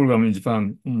Fulbright program in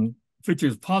Japan, which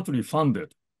is partly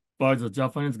funded by the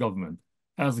Japanese government,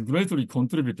 has greatly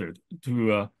contributed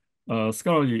to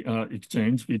scholarly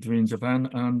exchange between Japan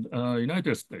and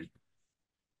United States.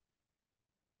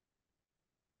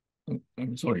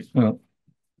 I'm sorry.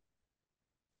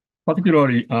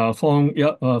 Particularly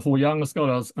for young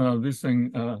scholars,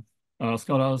 visiting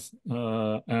scholars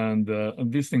and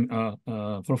visiting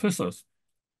professors.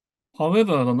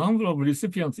 However, the number of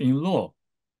recipients in law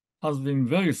has been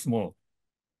very small.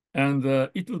 And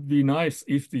it would be nice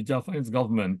if the Japanese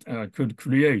government could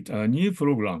create a new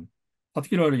program,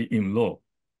 particularly in law,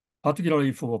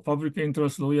 particularly for public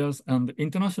interest lawyers and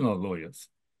international lawyers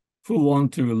who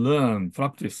want to learn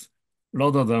practice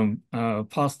rather than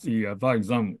pass the bar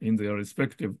exam in their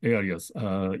respective areas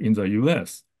in the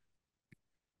US.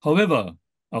 However,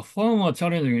 a far more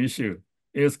challenging issue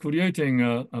is creating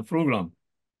a program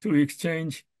to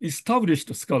exchange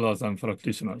established scholars and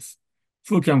practitioners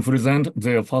who can present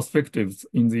their perspectives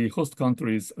in the host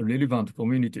country's relevant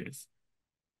communities.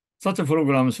 Such a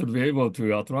program should be able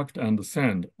to attract and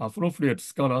send appropriate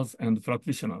scholars and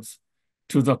practitioners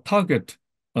to the target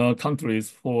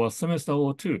countries for a semester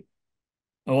or 2,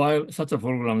 while such a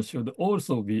program should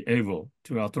also be able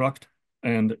to attract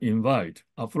and invite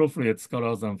appropriate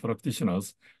scholars and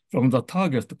practitioners from the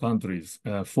target countries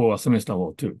for a semester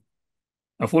or 2.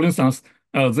 For instance,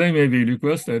 they may be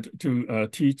required to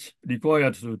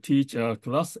teach a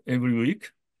class every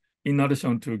week, in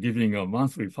addition to giving a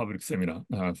monthly public seminar,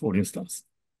 for instance.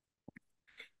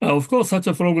 Of course, such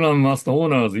a program must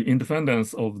honor the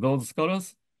independence of those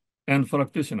scholars and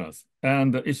practitioners,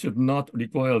 and it should not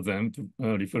require them to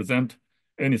represent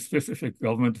any specific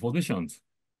government positions.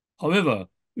 However,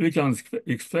 we can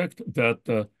expect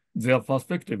that their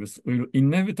perspectives will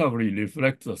inevitably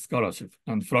reflect the scholarship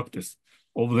and practice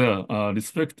of their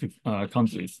respective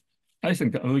countries. I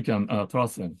think we can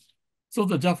trust them. So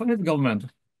the Japanese government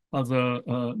has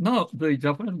now the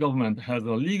Japanese government has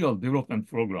a legal development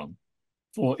program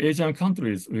for Asian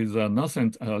countries with a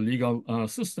nascent legal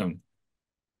system.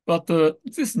 But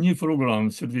this new program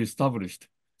should be established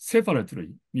separately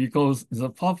because the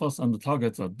purpose and the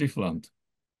targets are different.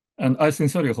 And I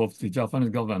sincerely hope the Japanese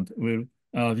government will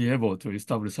be able to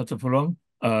establish such a program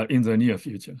in the near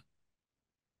future.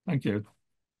 Thank you.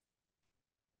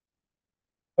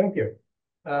 Thank you.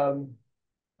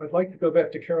 I'd like to go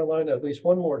back to Carolina at least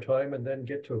one more time and then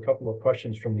get to a couple of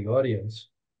questions from the audience.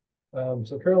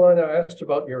 So Carolina, I asked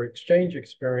about your exchange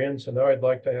experience, and now I'd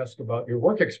like to ask about your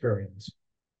work experience.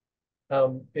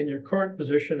 In your current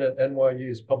position at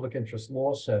NYU's Public Interest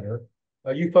Law Center,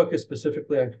 you focus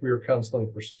specifically on career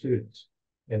counseling for students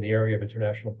in the area of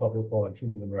international public law and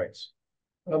human rights.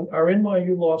 Are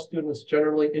NYU law students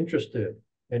generally interested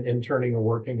in interning or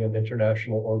working in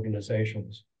international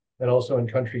organizations and also in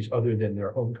countries other than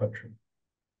their home country?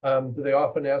 Do they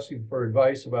often ask you for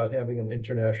advice about having an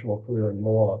international career in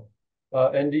law?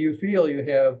 And do you feel you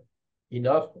have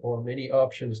enough or many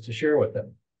options to share with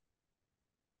them?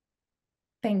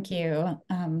 Thank you.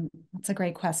 That's a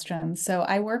great question. So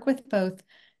I work with both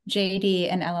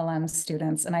JD and LLM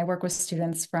students, and I work with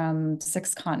students from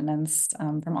 6 continents,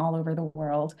 from all over the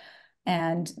world.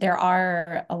 And there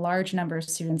are a large number of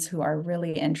students who are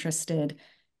really interested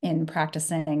in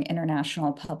practicing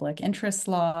international public interest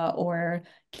law or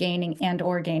gaining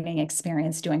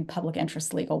experience doing public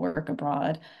interest legal work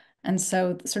abroad. And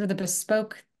so sort of the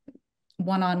bespoke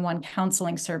one-on-one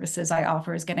counseling services I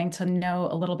offer is getting to know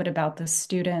a little bit about the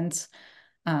student,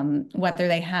 whether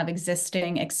they have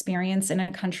existing experience in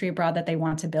a country abroad that they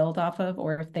want to build off of,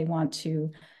 or if they want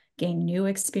to gain new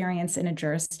experience in a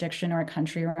jurisdiction or a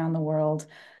country around the world.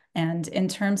 And in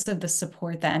terms of the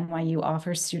support that NYU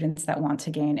offers students that want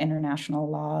to gain international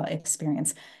law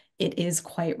experience, it is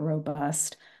quite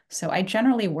robust. So I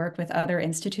generally work with other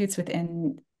institutes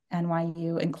within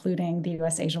NYU, including the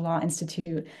U.S. Asia Law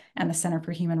Institute and the Center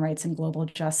for Human Rights and Global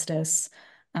Justice,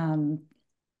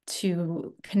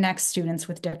 to connect students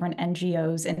with different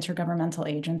NGOs, intergovernmental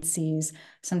agencies,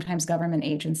 sometimes government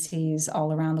agencies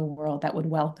all around the world that would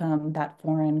welcome that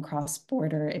foreign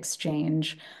cross-border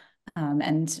exchange.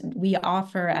 And we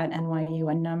offer at NYU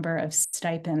a number of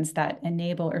stipends that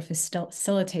enable or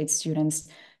facilitate students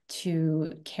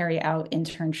to carry out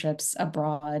internships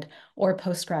abroad or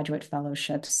postgraduate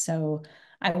fellowships. So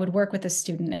I would work with a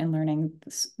student in learning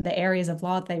the areas of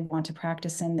law they want to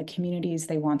practice in, the communities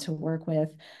they want to work with,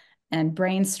 and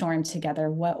brainstorm together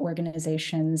what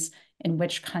organizations in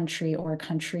which country or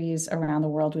countries around the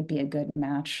world would be a good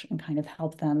match, and kind of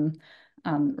help them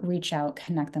reach out,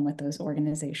 connect them with those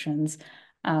organizations.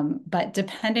 But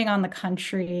depending on the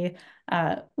country,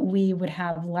 we would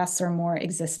have less or more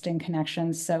existing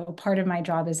connections. So part of my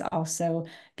job is also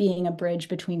being a bridge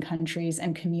between countries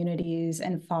and communities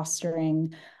and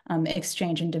fostering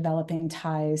exchange and developing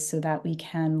ties so that we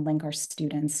can link our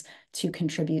students to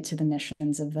contribute to the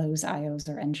missions of those IOs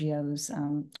or NGOs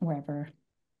wherever.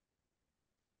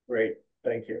 Great,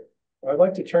 thank you. I'd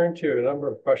like to turn to a number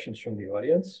of questions from the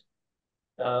audience.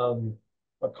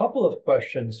 A couple of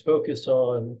questions focus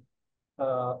on,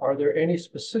 are there any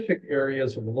specific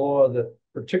areas of law that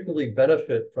particularly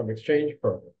benefit from exchange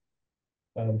programs?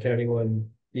 Can anyone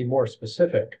be more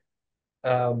specific?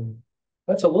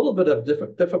 That's a little bit of a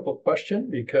difficult question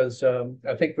because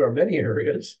I think there are many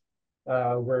areas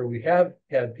where we have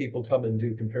had people come and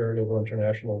do comparative or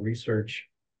international research.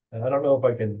 And I don't know if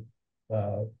I can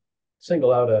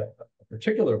single out a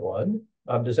particular one.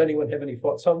 Does anyone have any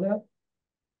thoughts on that?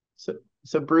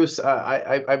 So Bruce,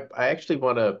 I actually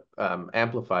want to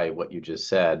amplify what you just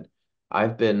said.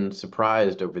 I've been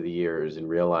surprised over the years in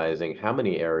realizing how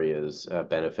many areas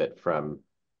benefit from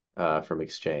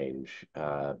exchange,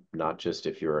 not just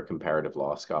if you're a comparative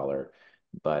law scholar,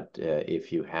 but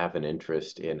if you have an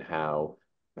interest in how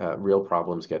real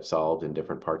problems get solved in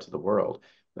different parts of the world.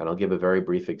 And I'll give a very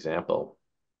brief example.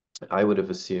 I would have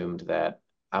assumed that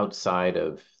outside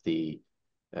of the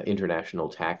international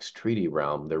tax treaty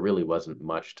realm, there really wasn't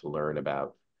much to learn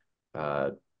about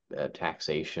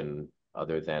taxation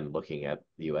other than looking at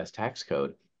the U.S. tax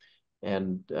code.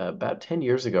 And about 10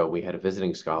 years ago, we had a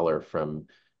visiting scholar from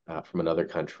another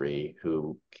country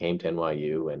who came to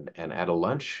NYU, and at a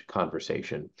lunch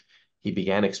conversation, he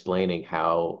began explaining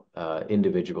how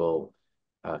individual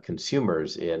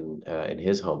consumers in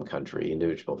his home country,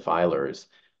 individual filers,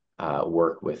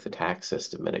 work with the tax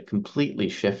system. And it completely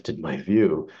shifted my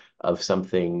view of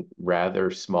something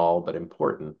rather small but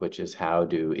important, which is how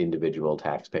do individual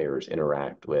taxpayers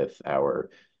interact with our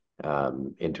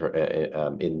in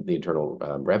the Internal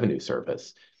Revenue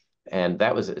Service. And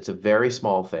it's a very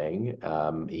small thing.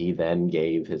 He then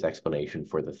gave his explanation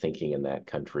for the thinking in that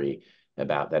country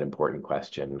about that important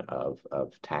question of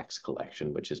tax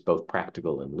collection, which is both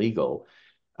practical and legal.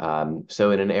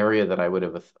 So in an area that I would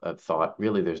have thought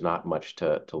really there's not much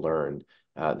to learn,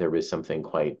 there is something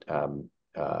quite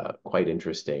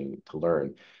interesting to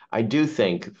learn. I do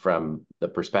think from the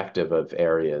perspective of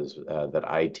areas that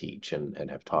I teach and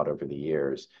have taught over the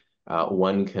years,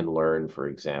 one can learn, for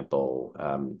example,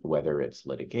 whether it's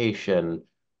litigation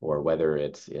or whether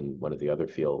it's in one of the other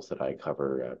fields that I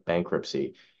cover,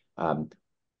 bankruptcy,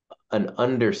 an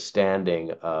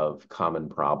understanding of common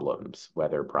problems,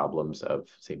 whether problems of,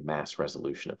 say, mass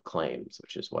resolution of claims,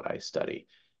 which is what I study.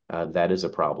 That is a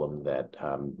problem that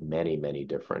many, many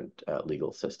different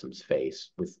legal systems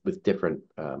face with different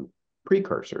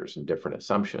precursors and different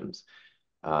assumptions.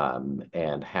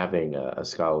 And having a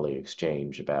scholarly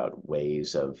exchange about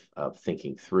ways of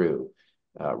thinking through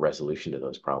resolution to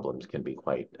those problems can be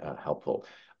quite helpful.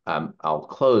 I'll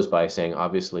close by saying,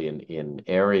 obviously, in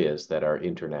areas that are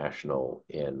international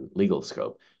in legal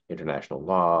scope, international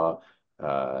law,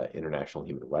 international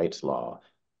human rights law,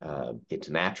 it's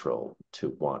natural to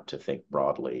want to think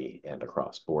broadly and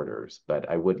across borders, but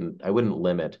I wouldn't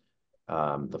limit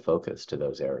the focus to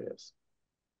those areas.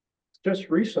 Just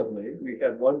recently, we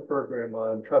had one program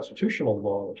on constitutional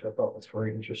law, which I thought was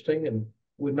very interesting and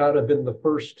would not have been the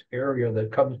first area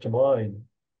that comes to mind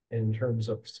in terms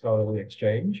of scholarly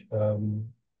exchange.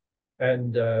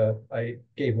 I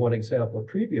gave one example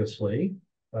previously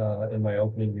in my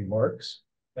opening remarks.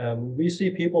 We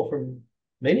see people from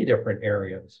many different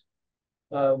areas.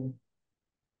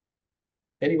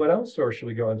 Anyone else, or should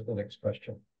we go on to the next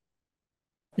question?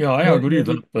 Yeah, I agree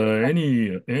that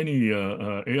any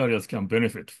areas can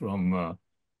benefit from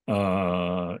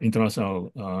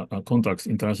international contacts,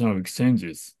 international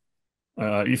exchanges.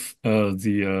 If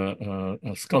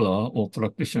the scholar or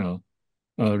practitioner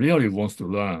really wants to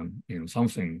learn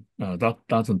something that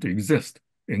doesn't exist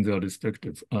in their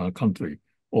respective country,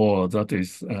 or that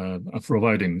is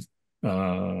providing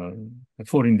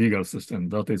foreign legal system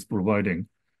that is providing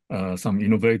some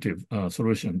innovative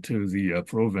solution to the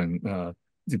problem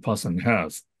the person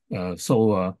has.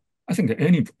 So I think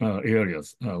any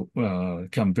areas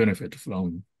can benefit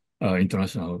from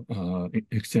international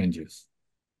exchanges.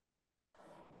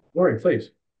 Laurie,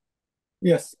 please.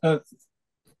 Yes,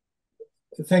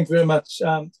 thank you very much.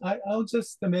 I'll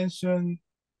just mention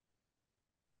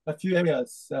a few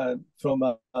areas from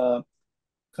a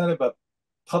kind of a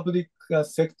public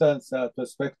sector's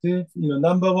perspective.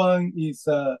 Number one is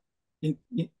in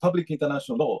public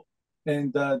international law.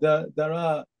 And there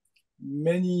are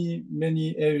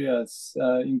many areas,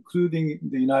 including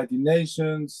the United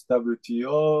Nations,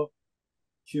 WTO,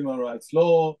 human rights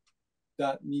law,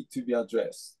 that need to be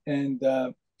addressed. And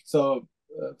so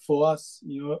for us,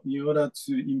 in order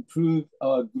to improve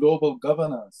our global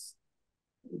governance,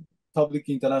 public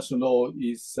international law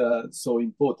is so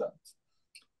important.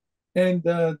 And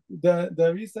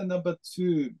there is a number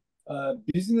two,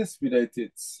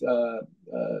 business-related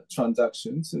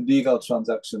transactions, legal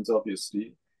transactions,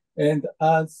 obviously. And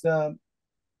as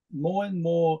more and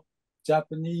more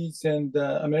Japanese and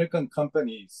American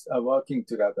companies are working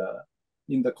together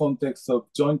in the context of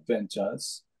joint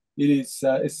ventures, it is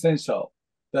essential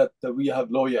that we have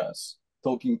lawyers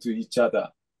talking to each other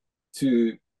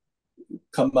to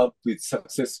come up with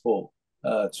successful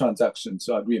transactions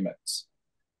or agreements.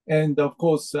 And of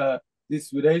course,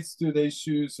 this relates to the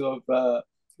issues of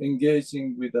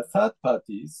engaging with the third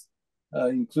parties,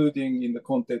 including in the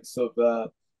context of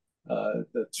the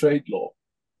trade law.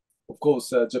 Of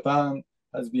course, Japan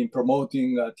has been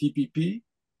promoting TPP,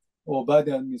 or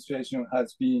Biden administration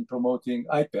has been promoting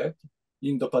IPEF,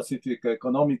 Indo-Pacific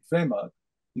Economic Framework,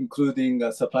 including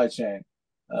a supply chain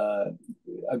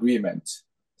agreement.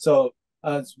 So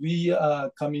as we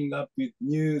are coming up with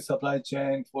new supply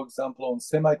chain, for example, on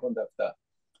semiconductor,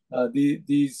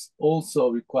 these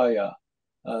also require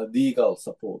legal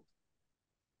support.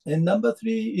 And number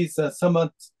three is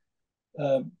somewhat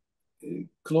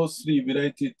closely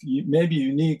related, maybe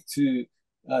unique to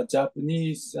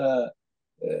Japanese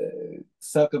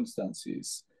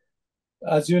circumstances.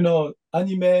 As you know,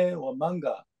 anime or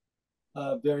manga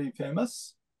are very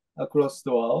famous across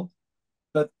the world,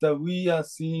 but we are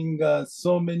seeing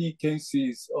so many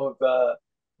cases of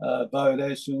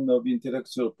violation of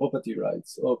intellectual property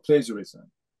rights or plagiarism.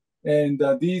 And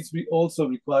these also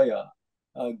require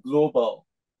global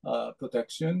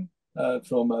protection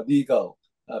from a legal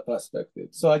perspective.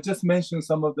 So I just mentioned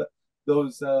some of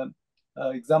those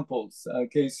examples,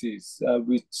 cases,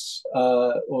 which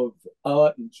are of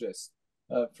our interest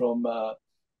from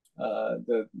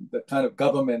the kind of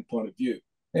government point of view.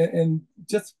 And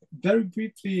just very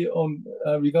briefly on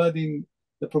regarding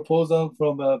the proposal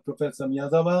from Professor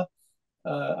Miyazawa,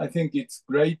 I think it's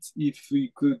great if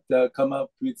we could come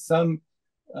up with some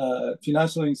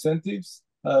financial incentives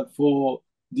for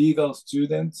legal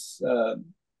students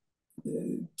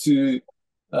to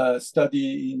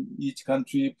study in each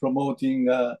country, promoting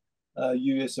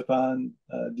U.S.-Japan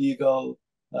legal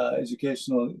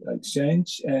educational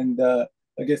exchange. And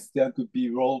I guess there could be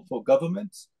a role for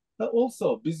governments, but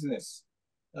also business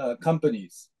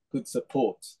companies could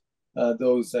support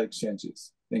those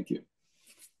exchanges. Thank you.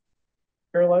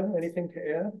 Carolina, anything to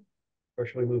add? Or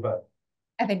should we move on?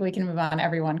 I think we can move on.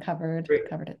 Everyone covered it.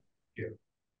 Thank you.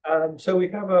 So we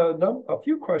have a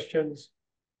few questions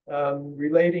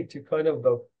relating to kind of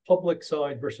the public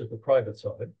side versus the private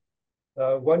side.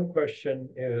 One question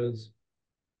is,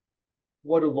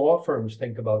 what do law firms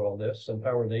think about all this, and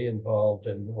how are they involved,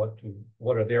 and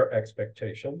what are their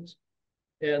expectations?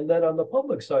 And then on the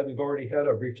public side, we've already had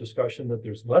a brief discussion that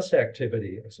there's less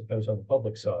activity, I suppose, on the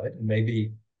public side, and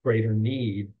maybe greater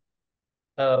need.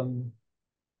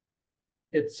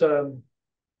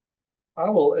 I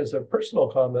will, as a personal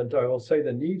comment, I will say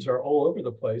the needs are all over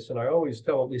the place. And I always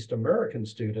tell at least American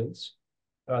students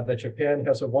that Japan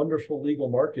has a wonderful legal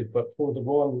market, but for the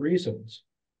wrong reasons.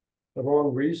 The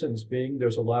wrong reasons being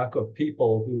there's a lack of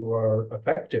people who are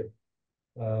effective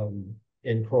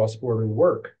in cross-border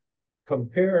work,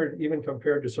 even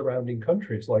compared to surrounding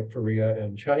countries like Korea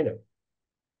and China.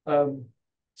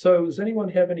 So does anyone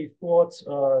have any thoughts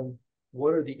on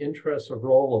what are the interests or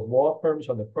role of law firms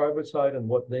on the private side and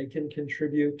what they can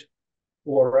contribute,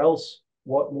 or else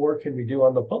what more can we do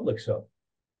on the public side?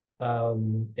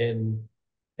 An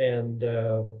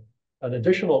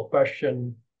additional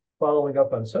question following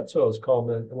up on Setsuo's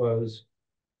comment was,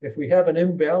 if we have an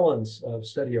imbalance of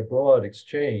study abroad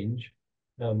exchange,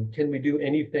 can we do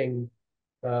anything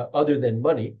other than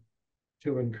money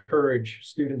to encourage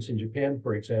students in Japan,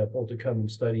 for example, to come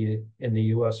and study in the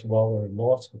U.S. while they're in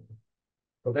law school?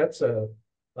 So that's an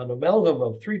amalgam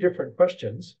of 3 different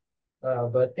questions,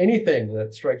 but anything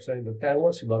that strikes any of the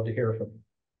panelists, we'd love to hear from you.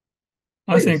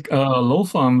 I think law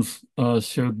firms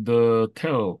should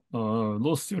tell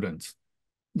law students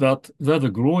that there's a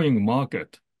growing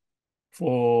market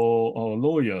for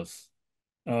lawyers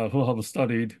who have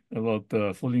studied about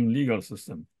the foreign legal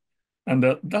system. And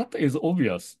that is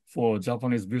obvious for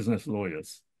Japanese business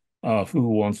lawyers who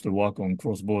wants to work on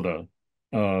cross-border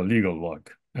legal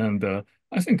work. And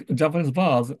I think Japanese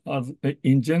bars,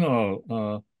 in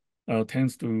general,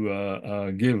 tends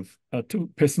to give a too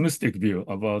pessimistic view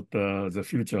about the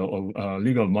future of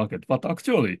legal market. But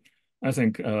actually, I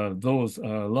think those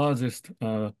largest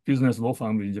business law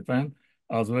firms in Japan,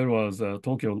 as well as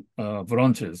Tokyo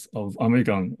branches of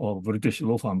American or British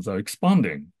law firms, are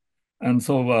expanding. And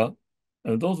so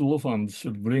those law firms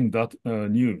should bring that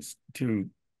news to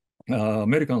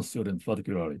American students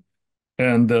particularly.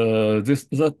 And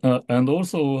and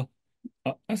also,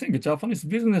 I think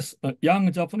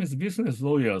young Japanese business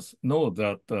lawyers know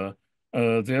that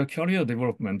their career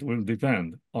development will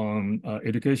depend on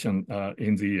education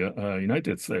in the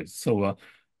United States. So,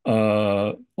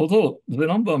 although the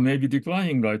number may be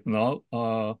declining right now,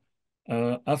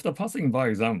 after passing by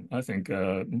exam, I think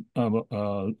they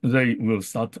will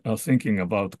start thinking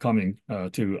about coming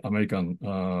to American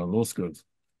law schools.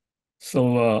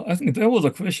 So I think there was a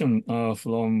question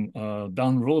from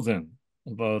Dan Rosen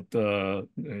about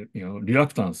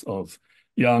reluctance of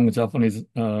young Japanese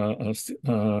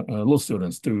law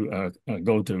students to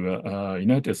go to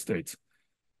United States,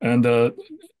 and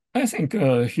I think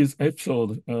his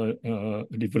episode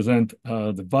represent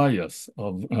the bias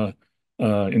of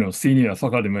senior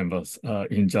faculty members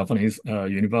in Japanese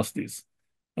universities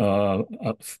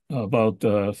about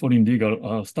foreign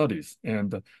legal studies,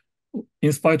 and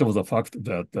in spite of the fact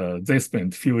that they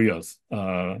spent few years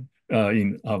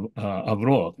in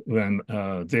abroad when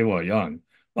they were young.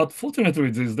 But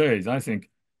fortunately these days, I think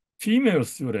female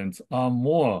students are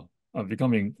more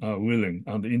becoming willing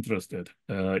and interested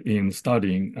in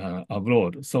studying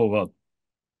abroad. So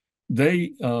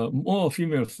more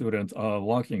female students are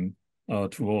working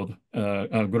toward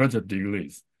graduate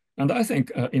degrees. And I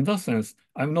think in that sense,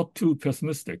 I'm not too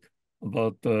pessimistic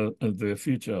about the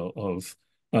future of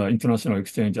international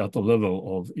exchange at the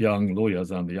level of young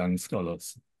lawyers and young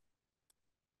scholars.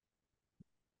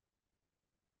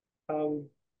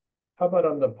 how about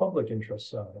on the public interest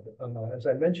side? As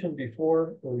I mentioned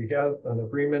before, we have an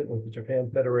agreement with the Japan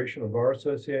Federation of Bar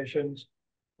Associations.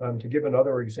 To give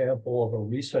another example of a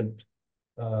recent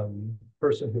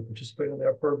person who participated in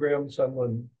that program,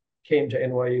 someone came to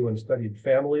NYU and studied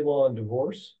family law and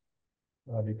divorce,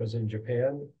 because in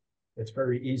Japan, it's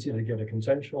very easy to get a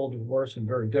consensual divorce and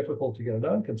very difficult to get a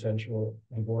non-consensual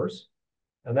divorce.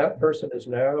 And that person is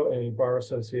now a Bar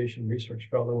Association research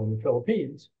fellow in the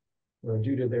Philippines, where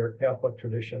due to their Catholic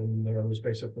tradition, there was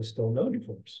basically still no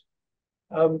divorce.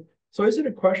 So is it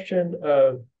a question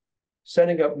of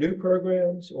setting up new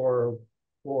programs or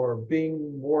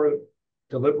being more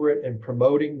deliberate in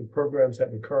promoting the programs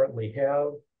that we currently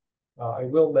have? I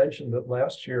will mention that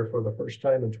last year, for the first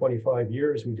time in 25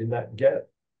 years, we did not get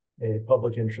a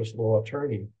public interest law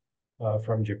attorney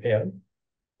from Japan.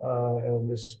 And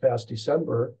this past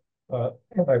December,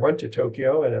 I went to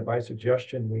Tokyo, and at my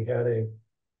suggestion, we had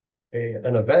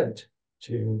an event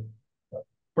to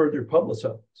further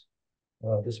publicize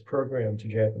this program to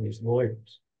Japanese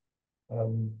lawyers.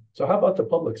 So how about the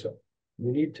public side? Do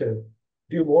we need to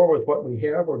do more with what we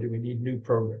have, or do we need new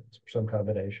programs or some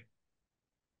combination?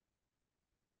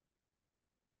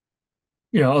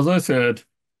 Yeah, as I said,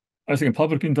 I think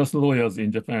public interest lawyers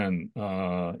in Japan,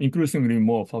 increasingly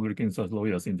more public interest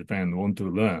lawyers in Japan want to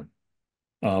learn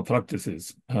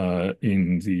practices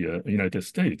in the United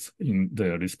States in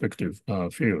their respective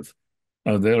fields.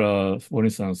 There are, for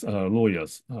instance,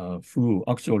 lawyers who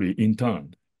actually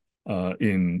interned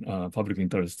in public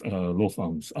interest law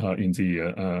firms in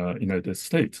the United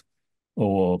States,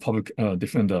 or public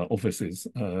defender offices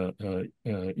in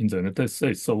the United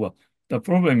States. So the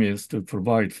problem is to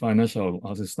provide financial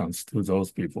assistance to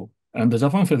those people. And the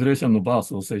Japan Federation of Bar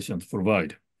Associations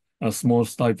provide a small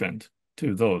stipend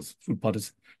to those who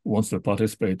wants to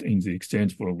participate in the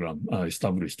exchange program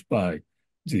established by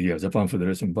the Japan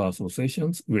Federation of Bar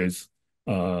Associations with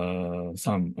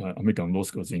some American law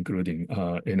schools, including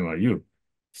NYU.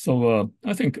 So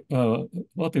I think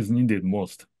what is needed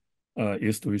most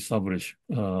is to establish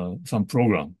some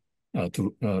program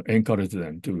to encourage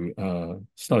them to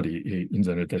study in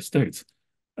the United States.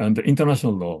 And the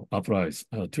international law applies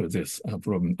to this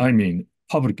problem. I mean,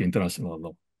 public international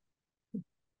law.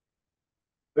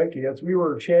 Thank you. As we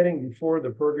were chatting before the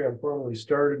program formally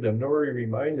started, Nori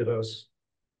reminded us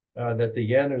that the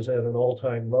yen is at an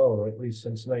all-time low, at least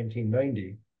since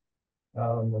 1990.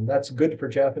 And that's good for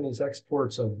Japanese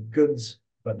exports of goods,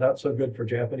 but not so good for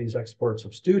Japanese exports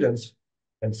of students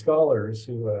and scholars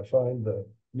who find the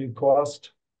new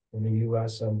cost in the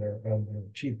U.S. and their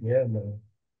cheap yen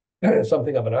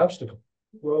something of an obstacle.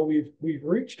 Well, we've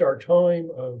reached our time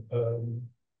of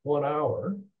 1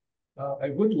 hour. I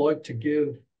would like to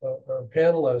give our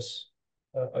panelists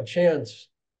a chance,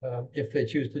 if they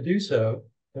choose to do so,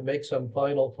 to make some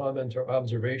final comment or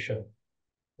observation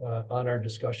on our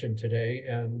discussion today,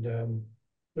 and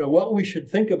what we should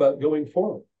think about going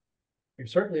forward. We've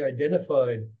certainly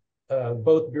identified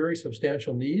both very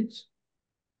substantial needs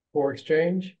for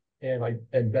exchange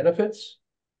and benefits,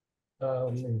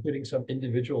 including some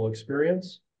individual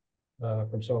experience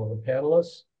from some of the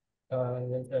panelists.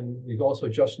 And we've also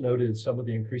just noted some of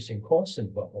the increasing costs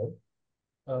involved.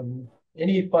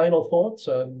 Any final thoughts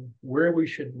on what we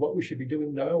should be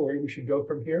doing now, where we should go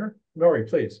from here? Nori,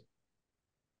 please.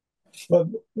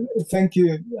 Well, thank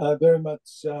you very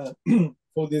much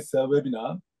for this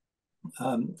webinar.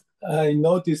 I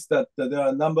noticed that there are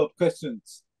a number of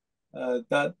questions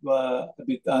that were a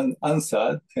bit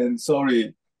unanswered, and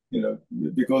sorry,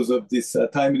 because of this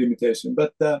time limitation.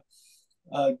 But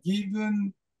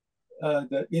given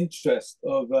the interest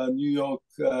of New York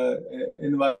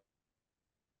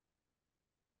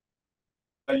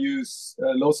NYU's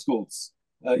law schools,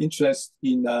 interest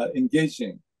in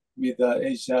engaging with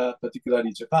Asia,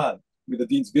 particularly Japan, with the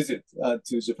dean's visit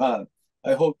to Japan,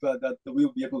 I hope that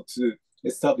we'll be able to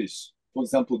establish, for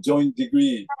example, joint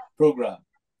degree program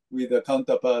with a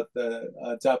counterpart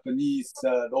Japanese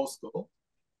law school.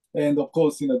 And of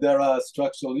course, there are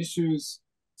structural issues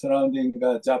surrounding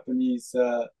Japanese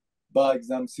bar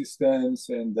exam systems,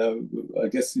 and I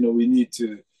guess we need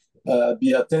to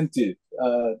be attentive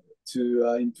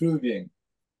to improving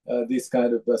this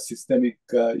kind of systemic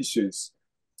issues.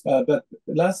 But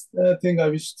the last thing I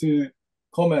wish to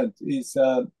comment is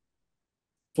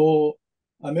for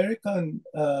American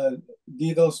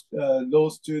legal law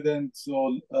students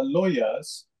or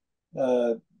lawyers,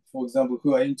 for example,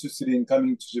 who are interested in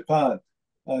coming to Japan,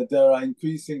 there are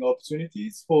increasing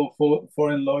opportunities for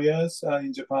foreign lawyers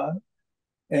in Japan.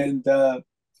 And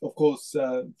of course,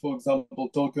 for example,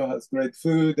 Tokyo has great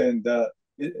food, and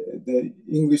the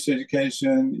English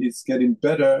education is getting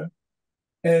better.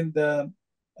 And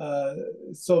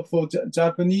so for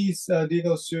Japanese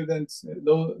legal students,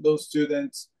 those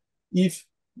students, if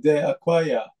they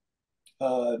acquire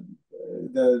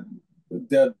the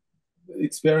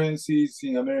experiences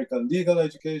in American legal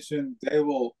education, they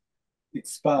will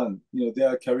expand,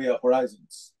 their career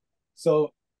horizons.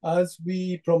 So as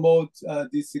we promote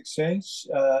this exchange,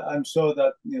 I'm sure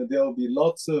that there will be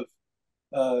lots of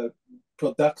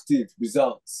productive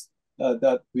results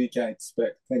that we can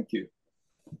expect. Thank you.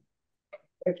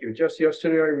 Thank you. Just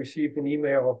yesterday, I received an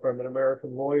email from an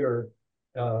American lawyer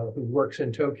who works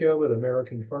in Tokyo with an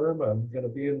American firm. I'm going to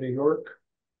be in New York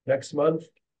next month.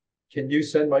 Can you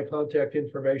send my contact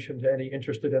information to any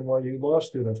interested NYU law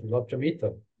students? We'd love to meet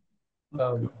them.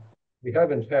 We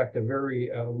have, in fact, a very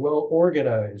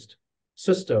well-organized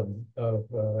system of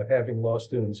having law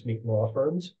students meet law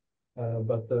firms,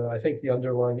 but I think the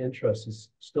underlying interest is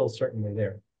still certainly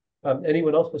there.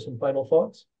 Anyone else with some final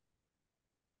thoughts?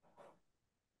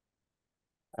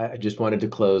 I just wanted to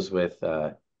close with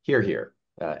hear, hear.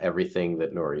 Everything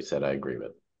that Nori said, I agree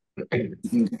with. Thank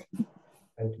you.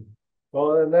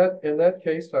 Well, in that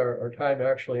case, our time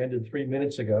actually ended 3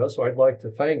 minutes ago, so I'd like to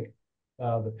thank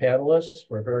the panelists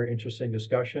for a very interesting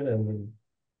discussion and the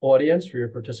audience for your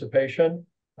participation.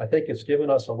 I think it's given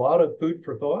us a lot of food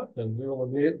for thought, and we will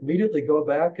immediately go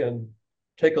back and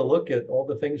take a look at all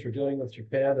the things we're doing with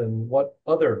Japan and what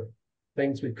other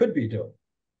things we could be doing,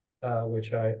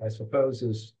 which I suppose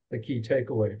is the key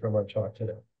takeaway from our talk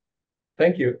today.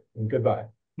 Thank you and goodbye.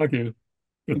 Thank you.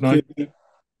 Good night.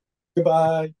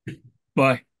 Goodbye.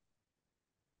 Bye.